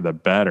day for the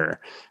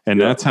better. And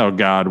that's how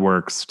God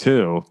works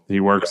too. He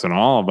works in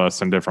all of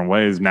us in different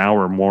ways. Now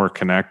we're more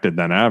connected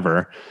than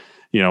ever,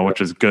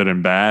 which is good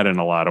and bad in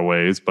a lot of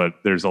ways, but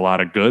there's a lot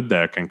of good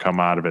that can come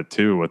out of it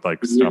too with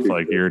like stuff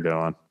like you're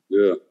doing.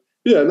 Yeah.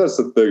 Yeah. And that's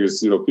the thing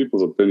is,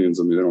 people's opinions.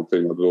 I mean, they don't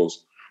pay my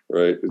bills,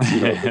 right? It's,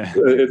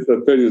 it's the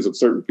opinions of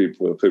certain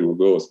people that pay my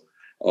bills.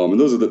 And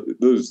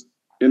those,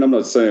 and I'm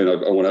not saying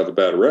I want to have a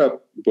bad rep,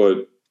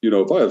 but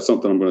if I have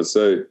something I'm going to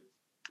say,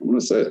 I'm going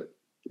to say it.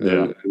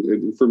 And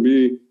for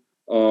me,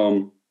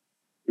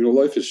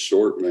 life is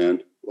short,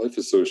 man. Life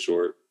is so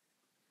short.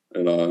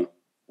 And,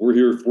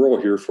 we're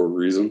all here for a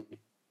reason.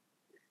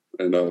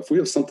 And if we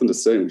have something to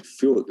say and we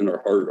feel it in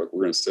our heart, like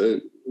we're going to say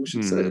it, we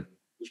should say it.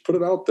 Just put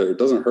it out there. It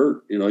doesn't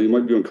hurt. You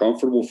might be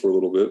uncomfortable for a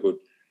little bit, but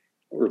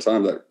over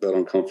time that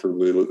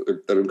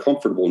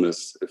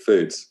uncomfortableness, it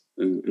fades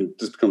and it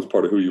just becomes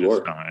part of who you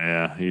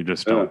are. You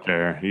just don't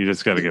care. You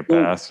just got to get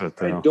past it.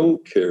 Though. I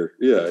don't care.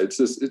 Yeah. It's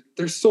just,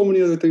 there's so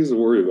many other things to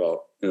worry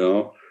about,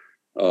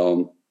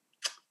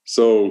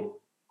 So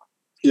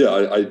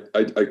yeah,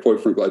 I quite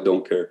frankly, I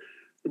don't care.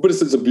 But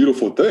it's a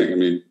beautiful thing. I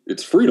mean,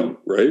 it's freedom,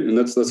 right? And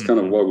that's kind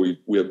of why we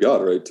have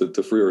God, right?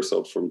 To free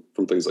ourselves from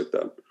things like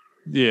that.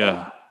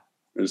 Yeah.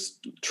 It's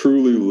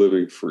truly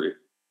living free.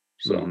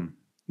 So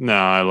no,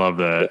 I love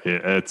that.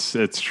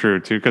 It's true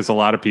too, because a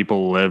lot of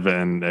people live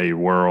in a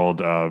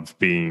world of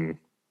being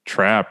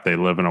trapped. They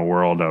live in a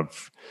world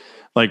of,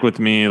 like with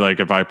me, like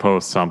if I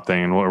post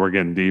something, and we're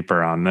getting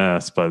deeper on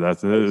this, but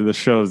that's the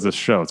show is this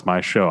show. It's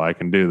my show. I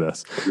can do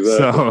this. Exactly.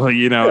 So,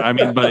 I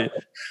mean,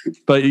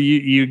 but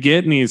you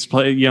get in these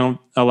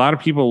a lot of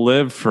people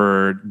live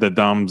for the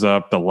thumbs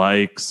up, the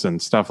likes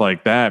and stuff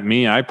like that.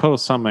 Me, I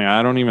post something.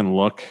 I don't even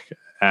look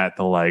at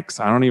the likes.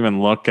 I don't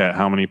even look at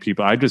how many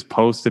people. I just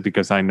post it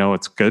because I know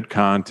it's good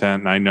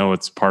content and I know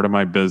it's part of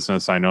my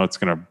business. I know it's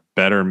going to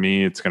better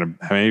me. It's going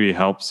to maybe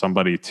help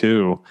somebody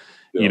too,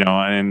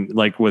 and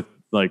like with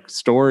like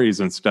stories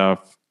and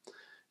stuff,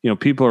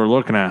 people are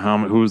looking at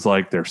who's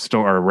like their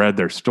story or read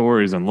their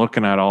stories and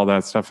looking at all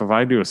that stuff. If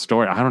I do a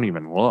story, I don't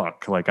even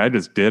look. Like I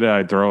just did it.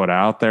 I throw it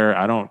out there.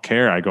 I don't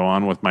care. I go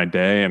on with my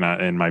day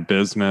and my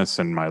business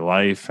and my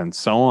life and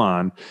so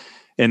on.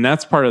 And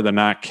that's part of the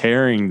not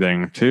caring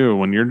thing too.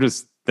 When you're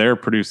just there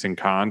producing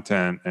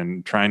content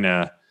and trying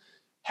to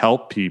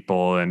help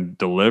people and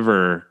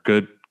deliver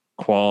good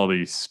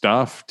quality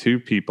stuff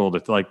to people,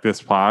 to like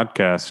this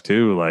podcast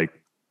too, like,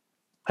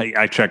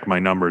 I check my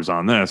numbers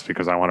on this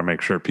because I want to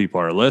make sure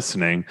people are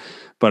listening,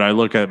 but I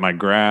look at my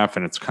graph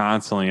and it's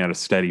constantly at a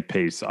steady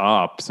pace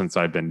up since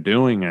I've been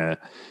doing it.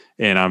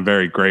 And I'm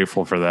very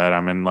grateful for that.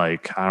 I'm in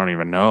like, I don't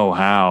even know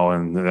how.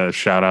 And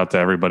shout out to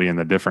everybody in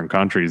the different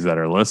countries that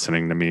are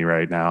listening to me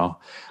right now.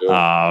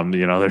 Yeah.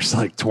 There's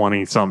like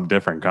 20 some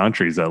different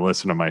countries that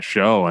listen to my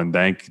show, and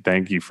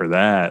thank you for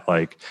that.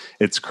 Like,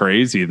 it's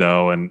crazy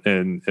though.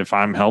 And if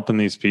I'm helping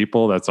these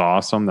people, that's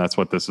awesome. That's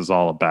what this is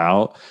all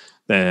about.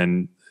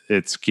 Then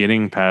it's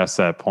getting past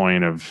that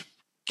point of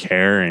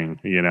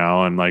caring,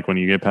 and like when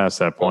you get past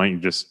that point, you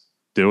just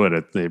do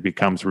it. It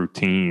becomes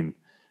routine.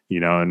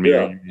 And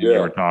you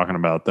were talking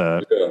about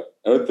that. Yeah,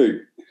 and I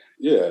think,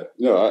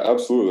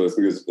 absolutely. I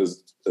think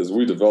as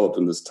we develop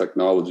in this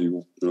technology,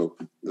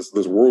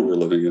 this world we're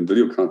living in,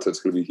 video content is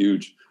going to be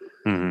huge.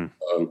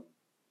 Mm-hmm.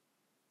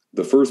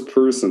 The first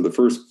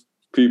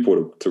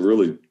people to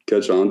really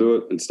catch on to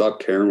it and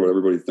stop caring what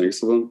everybody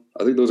thinks of them,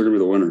 I think those are going to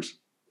be the winners.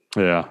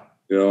 Yeah.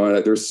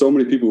 And there's so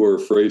many people who are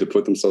afraid to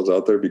put themselves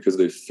out there because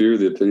they fear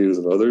the opinions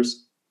of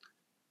others.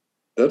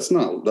 That's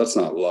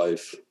not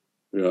life.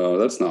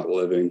 That's not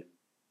living.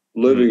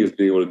 Living is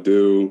being able to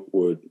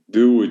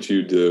do what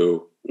you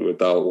do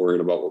without worrying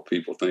about what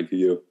people think of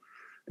you.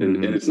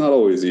 And it's not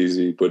always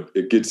easy, but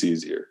it gets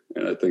easier.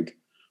 And I think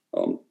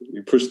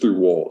you push through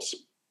walls.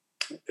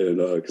 And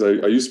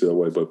because I used to be that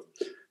way, but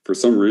for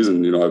some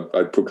reason,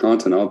 I put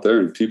content out there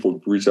and people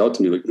reach out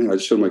to me like, man, I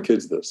showed my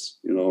kids this,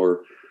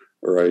 or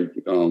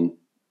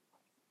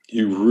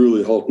you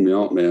really helped me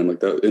out, man,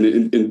 like that.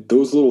 And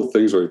those little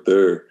things right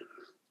there,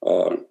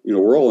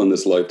 we're all in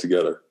this life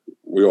together.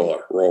 We all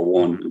are. We're all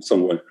one in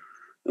some way.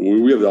 And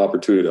when we have the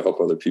opportunity to help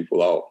other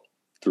people out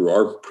through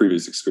our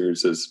previous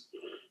experiences,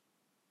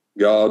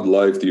 God,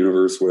 life, the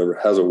universe, whatever,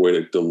 has a way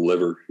to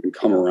deliver and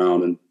come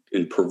around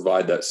and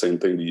provide that same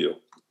thing to you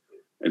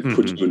and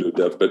put you into a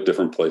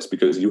different place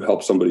because you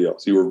helped somebody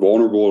else. You were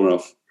vulnerable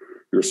enough.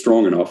 You were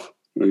strong enough,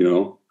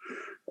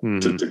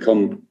 to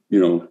come,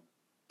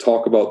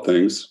 talk about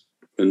things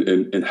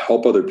and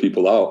help other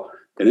people out.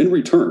 And in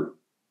return,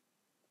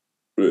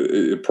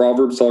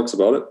 Proverbs talks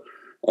about it.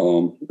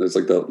 It's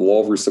like that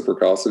law of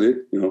reciprocity,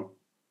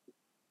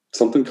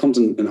 something comes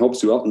and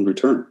helps you out in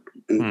return.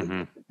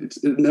 And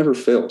it never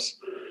fails.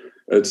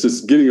 It's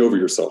just getting over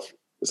yourself,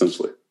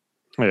 essentially.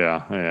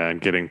 Yeah.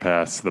 And getting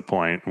past the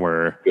point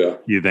where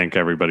you think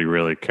everybody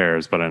really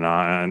cares, but in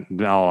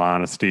all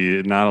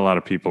honesty, not a lot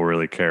of people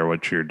really care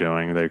what you're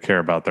doing. They care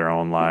about their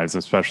own lives,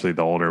 especially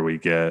the older we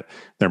get.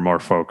 They're more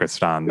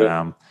focused on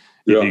them.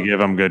 If you give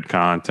them good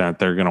content,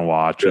 they're going to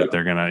watch it.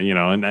 They're going to,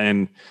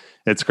 and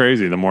it's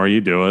crazy. The more you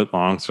do it,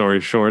 long story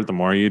short, the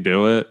more you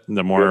do it,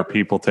 the more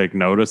people take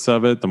notice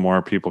of it, the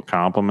more people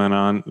compliment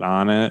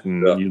on it.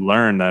 And you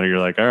learn that you're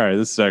like, all right,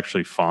 this is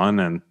actually fun.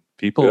 And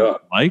people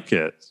like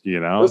it,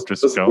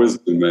 That's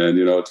wisdom, man.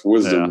 It's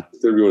wisdom.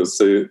 To be able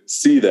to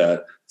see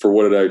that for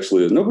what it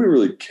actually is. Nobody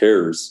really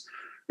cares.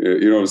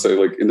 To say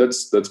like, and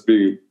that's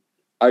being,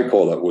 I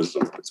call that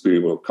wisdom. It's being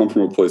able to come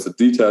from a place, a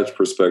detached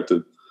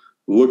perspective,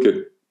 look at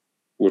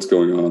what's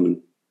going on and,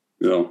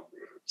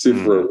 see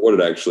for what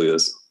it actually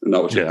is and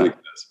not what you think it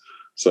is.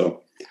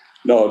 So,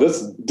 no,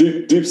 that's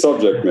deep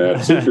subject,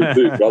 man. Super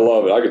deep. I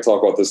love it. I could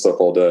talk about this stuff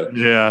all day.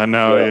 Yeah,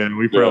 no,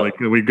 we probably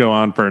could. We go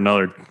on for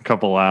another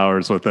couple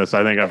hours with this.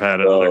 I think I've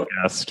had other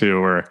guests too,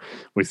 where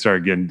we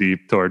start getting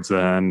deep towards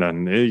the end,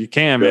 and you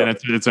can, man.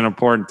 It's an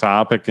important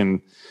topic,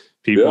 and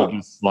people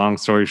just, long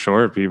story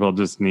short, people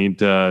just need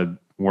to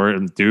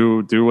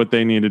do what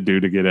they need to do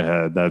to get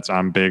ahead.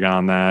 I'm big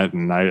on that,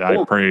 and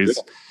I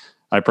praise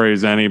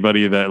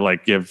anybody that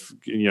like give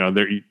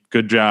their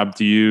good job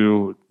to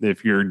you.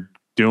 If you're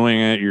doing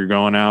it, you're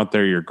going out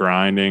there, you're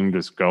grinding,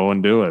 just go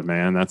and do it,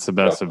 man. That's the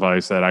best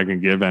advice that I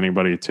can give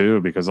anybody too,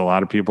 because a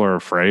lot of people are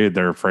afraid.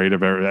 They're afraid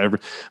of every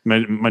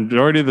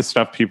majority of the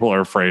stuff people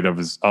are afraid of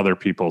is other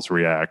people's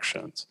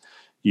reactions,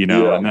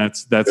 and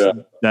that's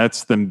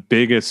the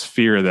biggest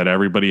fear that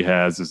everybody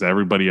has is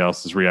everybody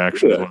else's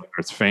reactions, whether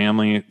it's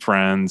family,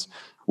 friends,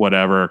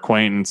 whatever,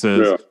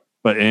 acquaintances. Yeah.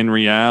 But in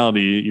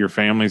reality, your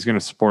family's going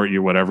to support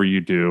you, whatever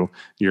you do.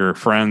 Your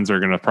friends are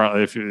going to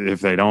probably,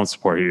 if they don't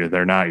support you,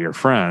 they're not your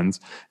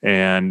friends.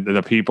 And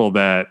the people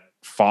that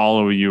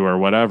follow you or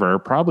whatever, are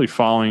probably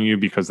following you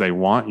because they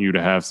want you to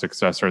have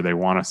success or they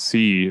want to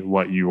see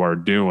what you are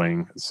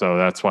doing. So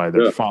that's why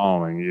they're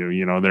following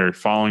you. They're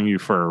following you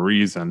for a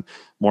reason.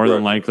 More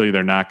than likely,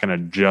 they're not going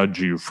to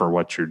judge you for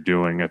what you're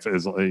doing. If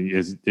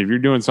you're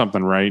doing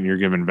something right and you're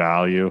giving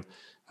value,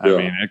 I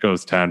mean, it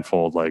goes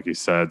tenfold, like you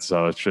said.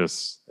 So it's And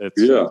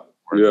I'm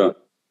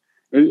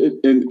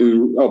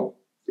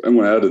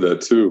going to add to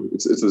that too.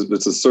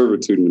 It's a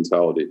servitude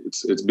mentality.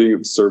 It's being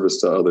of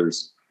service to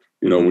others.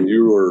 When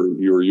you are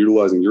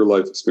utilizing your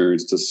life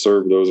experience to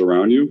serve those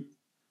around you,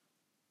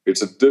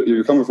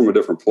 you're coming from a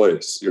different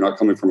place. You're not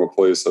coming from a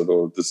place of,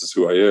 oh, this is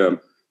who I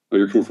am. No,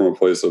 you're coming from a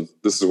place of,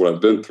 this is what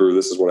I've been through.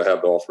 This is what I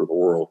have to offer the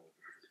world.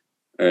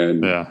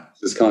 And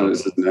it's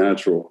just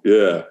natural.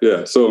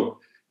 Yeah. So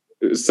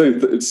it's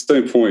the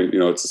same point.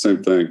 It's the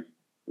same thing.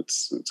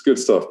 It's good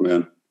stuff,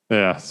 man.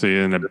 Yeah. See,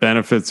 and it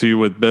benefits you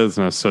with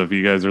business. So if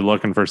you guys are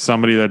looking for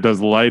somebody that does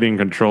lighting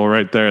control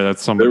right there,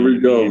 that's somebody. There we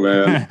go,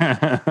 man.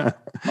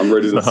 I'm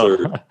ready to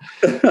serve.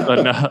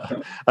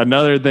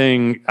 Another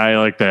thing I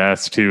like to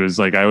ask too is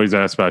like, I always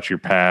ask about your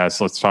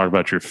past. Let's talk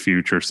about your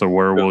future. So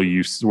where do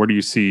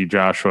you see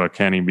Joshua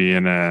Kenny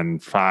being in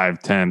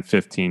 5, 10,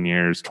 15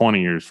 years,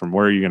 20 years from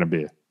where are you going to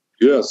be?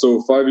 Yeah.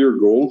 So 5-year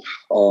goal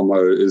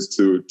is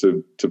to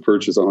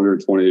purchase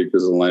 120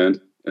 acres of land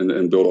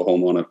and build a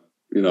home on it.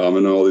 You know, I'm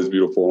in all these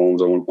beautiful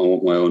homes. I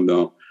want my own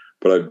now.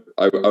 But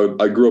I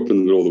grew up in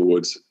the middle of the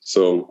woods,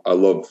 so I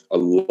love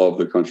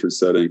the country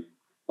setting.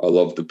 I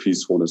love the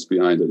peacefulness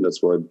behind it. And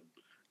that's why I'd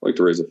like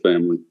to raise a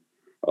family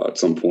at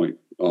some point.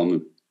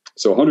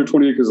 So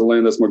 120 acres of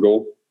land, that's my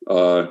goal.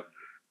 And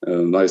a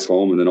nice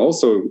home, and then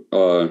also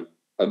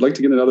I'd like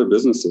to get into other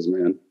businesses,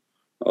 man.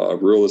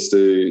 Real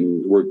estate,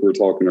 and we're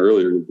talking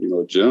earlier. You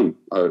know, gym.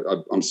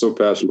 I'm so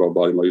passionate about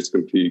bodybuilding. I used to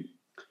compete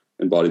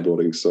in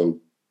bodybuilding, so.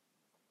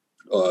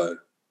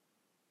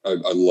 I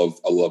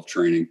love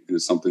training, and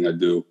it's something I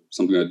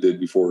did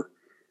before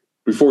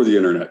the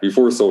internet,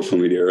 before social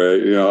media, right?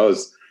 You know,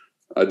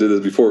 I did this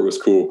before it was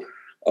cool.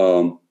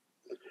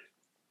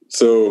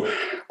 So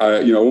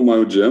I want my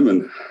own gym,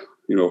 and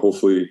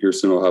hopefully here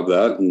soon I'll have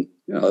that, and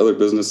other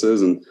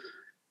businesses. And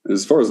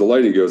as far as the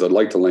lighting goes, I'd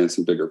like to land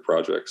some bigger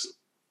projects.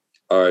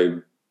 I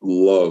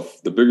love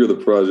the bigger the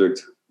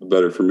project, the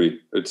better for me.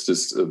 It's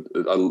just a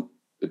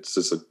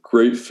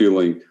great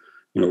feeling,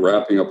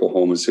 wrapping up a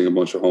home and seeing a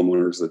bunch of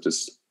homeowners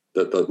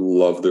that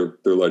love their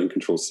lighting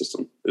control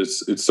system.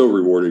 It's so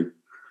rewarding.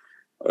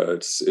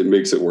 It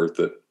makes it worth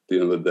it at the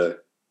end of the day.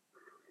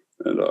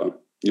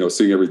 And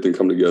seeing everything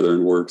come together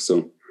and work.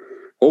 So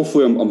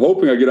hopefully I'm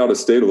hoping I get out of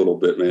state a little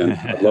bit, man.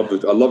 I'd love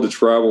to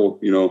travel,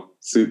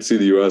 see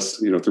the US,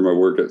 through my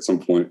work at some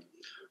point.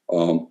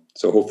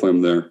 So hopefully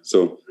I'm there.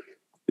 So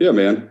yeah,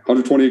 man,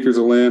 120 acres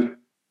of land,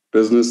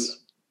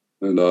 business,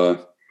 and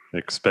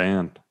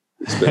expand,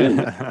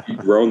 keep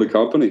growing the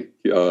company.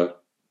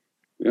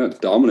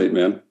 Dominate,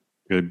 man.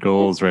 Good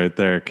goals right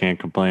there. Can't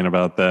complain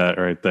about that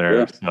right there.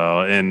 Yeah.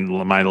 So, and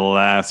my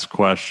last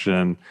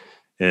question,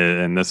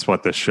 and this is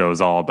what this show is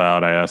all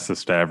about. I ask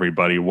this to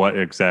everybody. What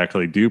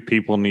exactly do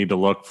people need to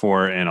look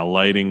for in a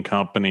lighting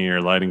company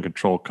or lighting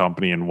control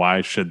company, and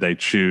why should they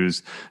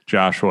choose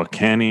Joshua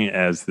Kenny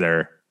as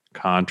their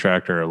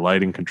contractor or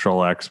lighting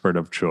control expert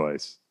of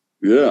choice?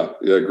 Yeah.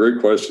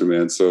 Great question,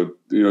 man. So,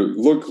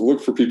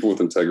 look for people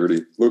with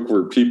integrity. Look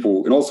for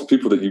people, and also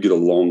people that you get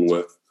along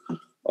with.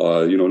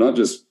 Not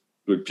just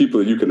people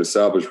that you can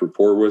establish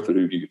rapport with and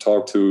who you can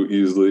talk to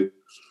easily,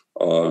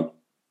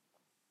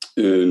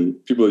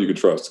 and people that you can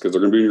trust, because they're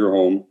going to be in your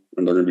home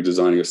and they're going to be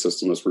designing a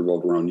system that's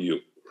revolved around you.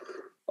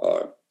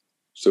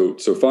 So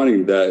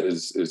finding that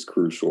is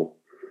crucial.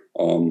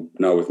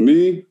 Now with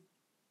me,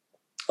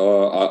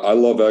 I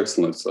love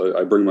excellence.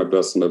 I bring my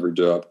best in every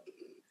job,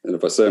 and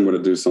if I say I'm going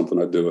to do something,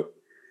 I do it.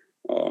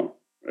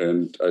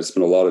 And I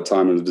spend a lot of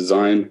time in the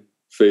design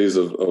phase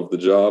of the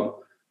job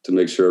to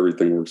make sure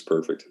everything works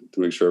perfect, to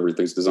make sure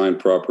everything's designed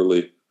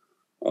properly.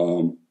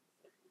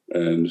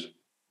 And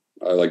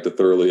I like to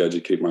thoroughly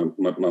educate my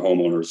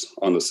homeowners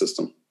on the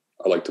system.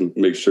 I like to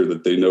make sure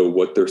that they know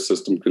what their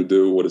system can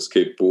do, what it's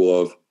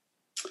capable of,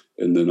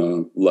 and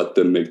then let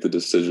them make the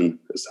decision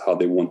as to how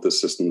they want the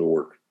system to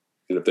work.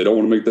 And if they don't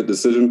want to make that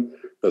decision,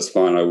 that's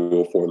fine. I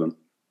will for them.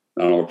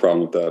 I don't have a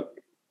problem with that.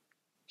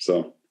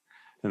 So.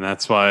 And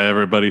that's why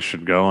everybody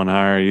should go and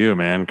hire you,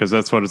 man, because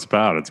that's what it's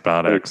about. It's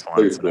about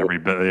excellence and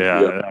everybody.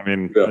 Yeah. I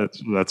mean,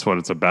 that's what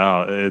it's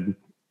about.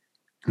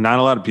 Not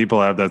a lot of people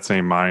have that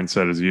same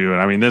mindset as you.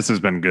 And I mean, this has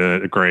been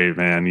great,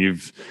 man.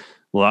 You've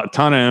a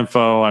ton of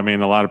info. I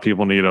mean, a lot of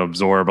people need to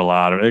absorb a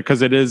lot of it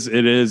because it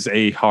is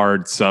a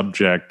hard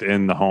subject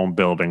in the home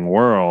building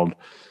world.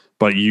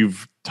 But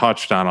you've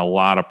touched on a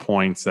lot of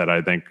points that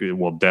I think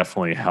will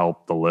definitely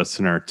help the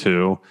listener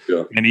too,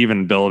 and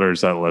even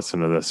builders that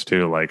listen to this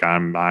too. Like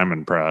I'm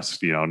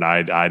impressed. And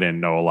I didn't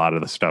know a lot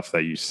of the stuff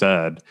that you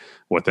said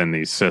within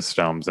these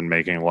systems and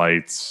making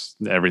lights.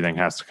 Everything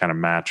has to kind of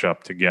match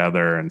up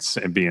together and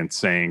be in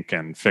sync,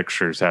 and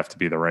fixtures have to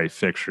be the right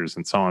fixtures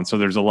and so on. So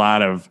there's a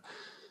lot of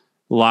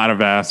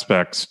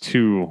aspects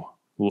to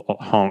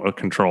home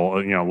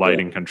control,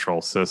 lighting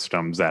control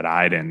systems that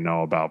I didn't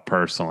know about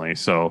personally.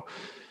 So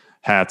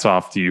hats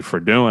off to you for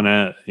doing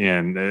it.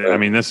 And I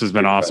mean, this has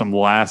been awesome.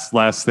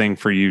 Last thing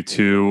for you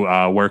too.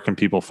 Where can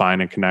people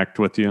find and connect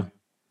with you?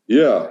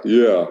 Yeah.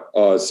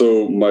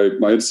 So my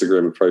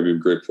Instagram would probably be a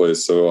great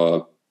place.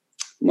 So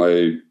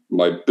my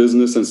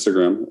business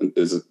Instagram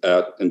is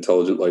at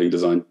Intelligent Lighting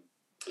Design,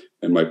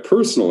 and my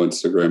personal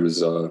Instagram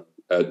is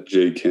at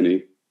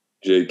jkenny,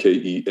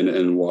 JKENNY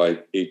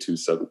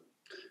 827.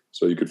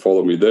 So you could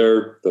follow me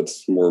there.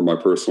 That's more of my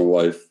personal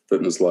life,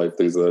 fitness life,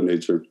 things of that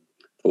nature.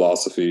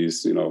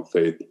 Philosophies,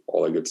 faith,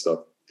 all that good stuff.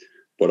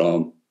 But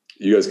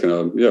you guys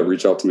can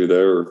reach out to me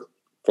there or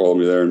follow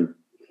me there, and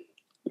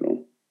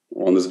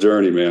on this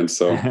journey, man.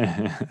 So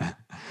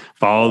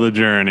follow the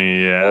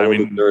journey. Yeah,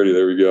 the journey.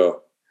 There we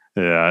go.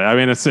 Yeah, I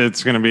mean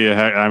it's going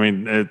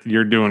to be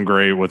you're doing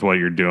great with what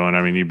you're doing.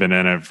 I mean, you've been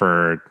in it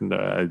for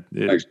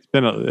it's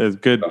been a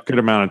good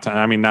amount of time.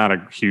 I mean, not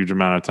a huge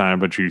amount of time,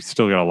 but you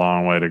still got a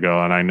long way to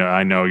go. And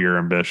I know your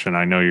ambition.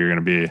 I know you're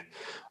going to be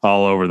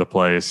all over the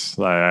place.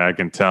 I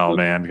can tell,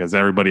 man, because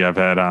everybody I've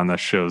had on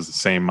this shows the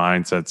same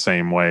mindset,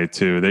 same way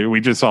too. We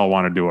just all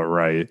want to do it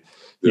right,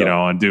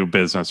 and do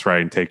business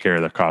right and take care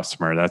of the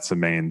customer. That's the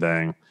main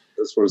thing.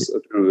 That's what it's,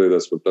 at the end of the day,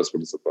 that's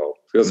what it's about.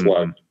 That's why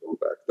I'm going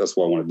back. That's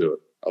why I want to do it.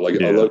 I like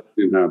it. I love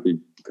being happy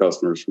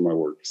customers for my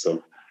work.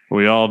 So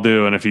we all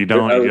do. And if you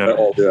don't,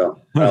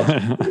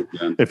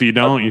 if you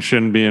don't, you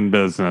shouldn't be in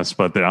business.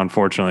 But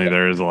unfortunately,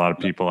 there is a lot of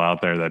people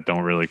out there that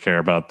don't really care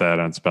about that.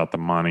 And it's about the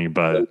money.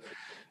 But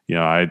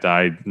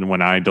I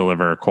when I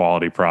deliver a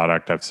quality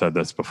product, I've said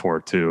this before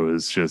too,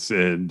 is just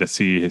to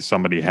see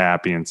somebody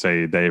happy and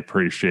say they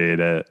appreciate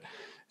it.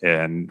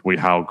 And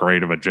how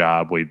great of a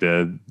job we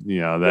did.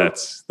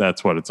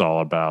 That's what it's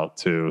all about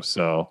too.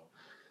 So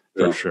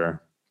for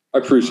sure. I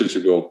appreciate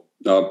you, Bill.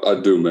 No,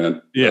 I do,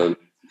 man. Yeah.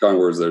 Kind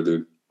words there,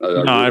 dude.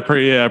 I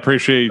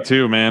appreciate you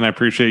too, man. I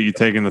appreciate you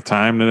taking the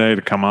time today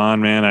to come on,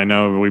 man. I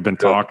know we've been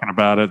talking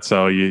about it.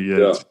 So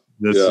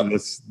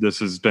this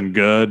has been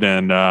good.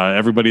 And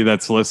everybody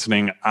that's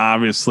listening,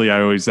 obviously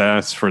I always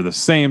ask for the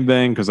same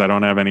thing because I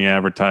don't have any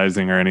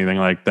advertising or anything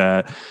like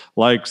that.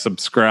 Like,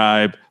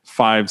 subscribe,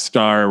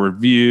 5-star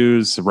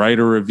reviews, write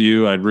a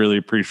review. I'd really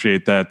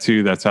appreciate that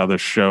too. That's how this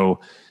show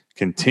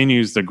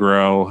continues to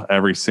grow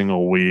every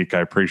single week. I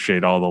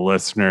appreciate all the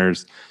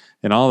listeners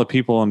and all the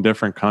people in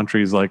different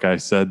countries, like I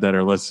said, that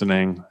are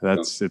listening.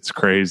 It's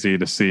crazy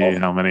to see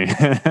how many,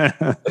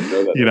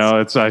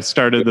 I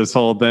started this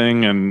whole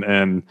thing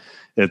and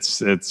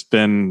it's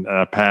been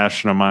a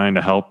passion of mine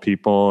to help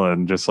people,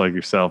 and just like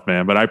yourself,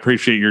 man. But I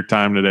appreciate your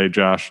time today,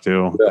 Josh,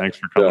 too. Thanks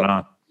for coming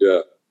on. Yeah.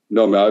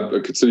 No, man, I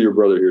consider your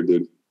brother here,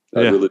 dude.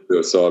 I really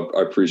do. So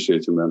I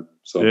appreciate you, man.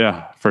 So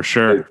yeah, for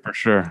sure.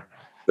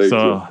 Thank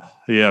you.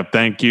 Yeah,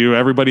 thank you.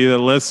 Everybody that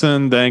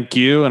listened, thank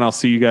you. And I'll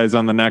see you guys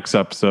on the next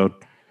episode.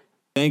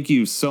 Thank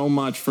you so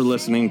much for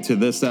listening to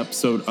this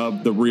episode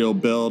of The Real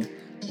Build.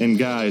 And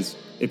guys,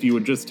 if you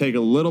would just take a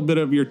little bit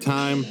of your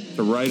time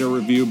to write a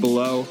review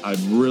below, I'd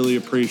really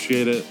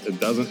appreciate it. It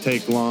doesn't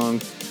take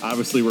long.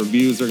 Obviously,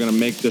 reviews are going to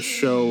make this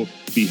show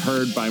be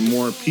heard by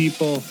more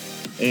people.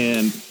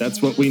 And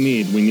that's what we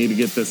need. We need to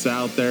get this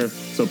out there.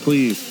 So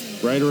please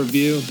write a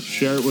review,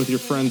 share it with your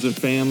friends and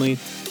family.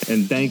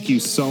 And thank you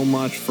so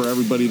much for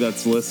everybody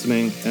that's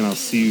listening. And I'll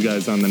see you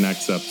guys on the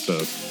next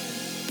episode.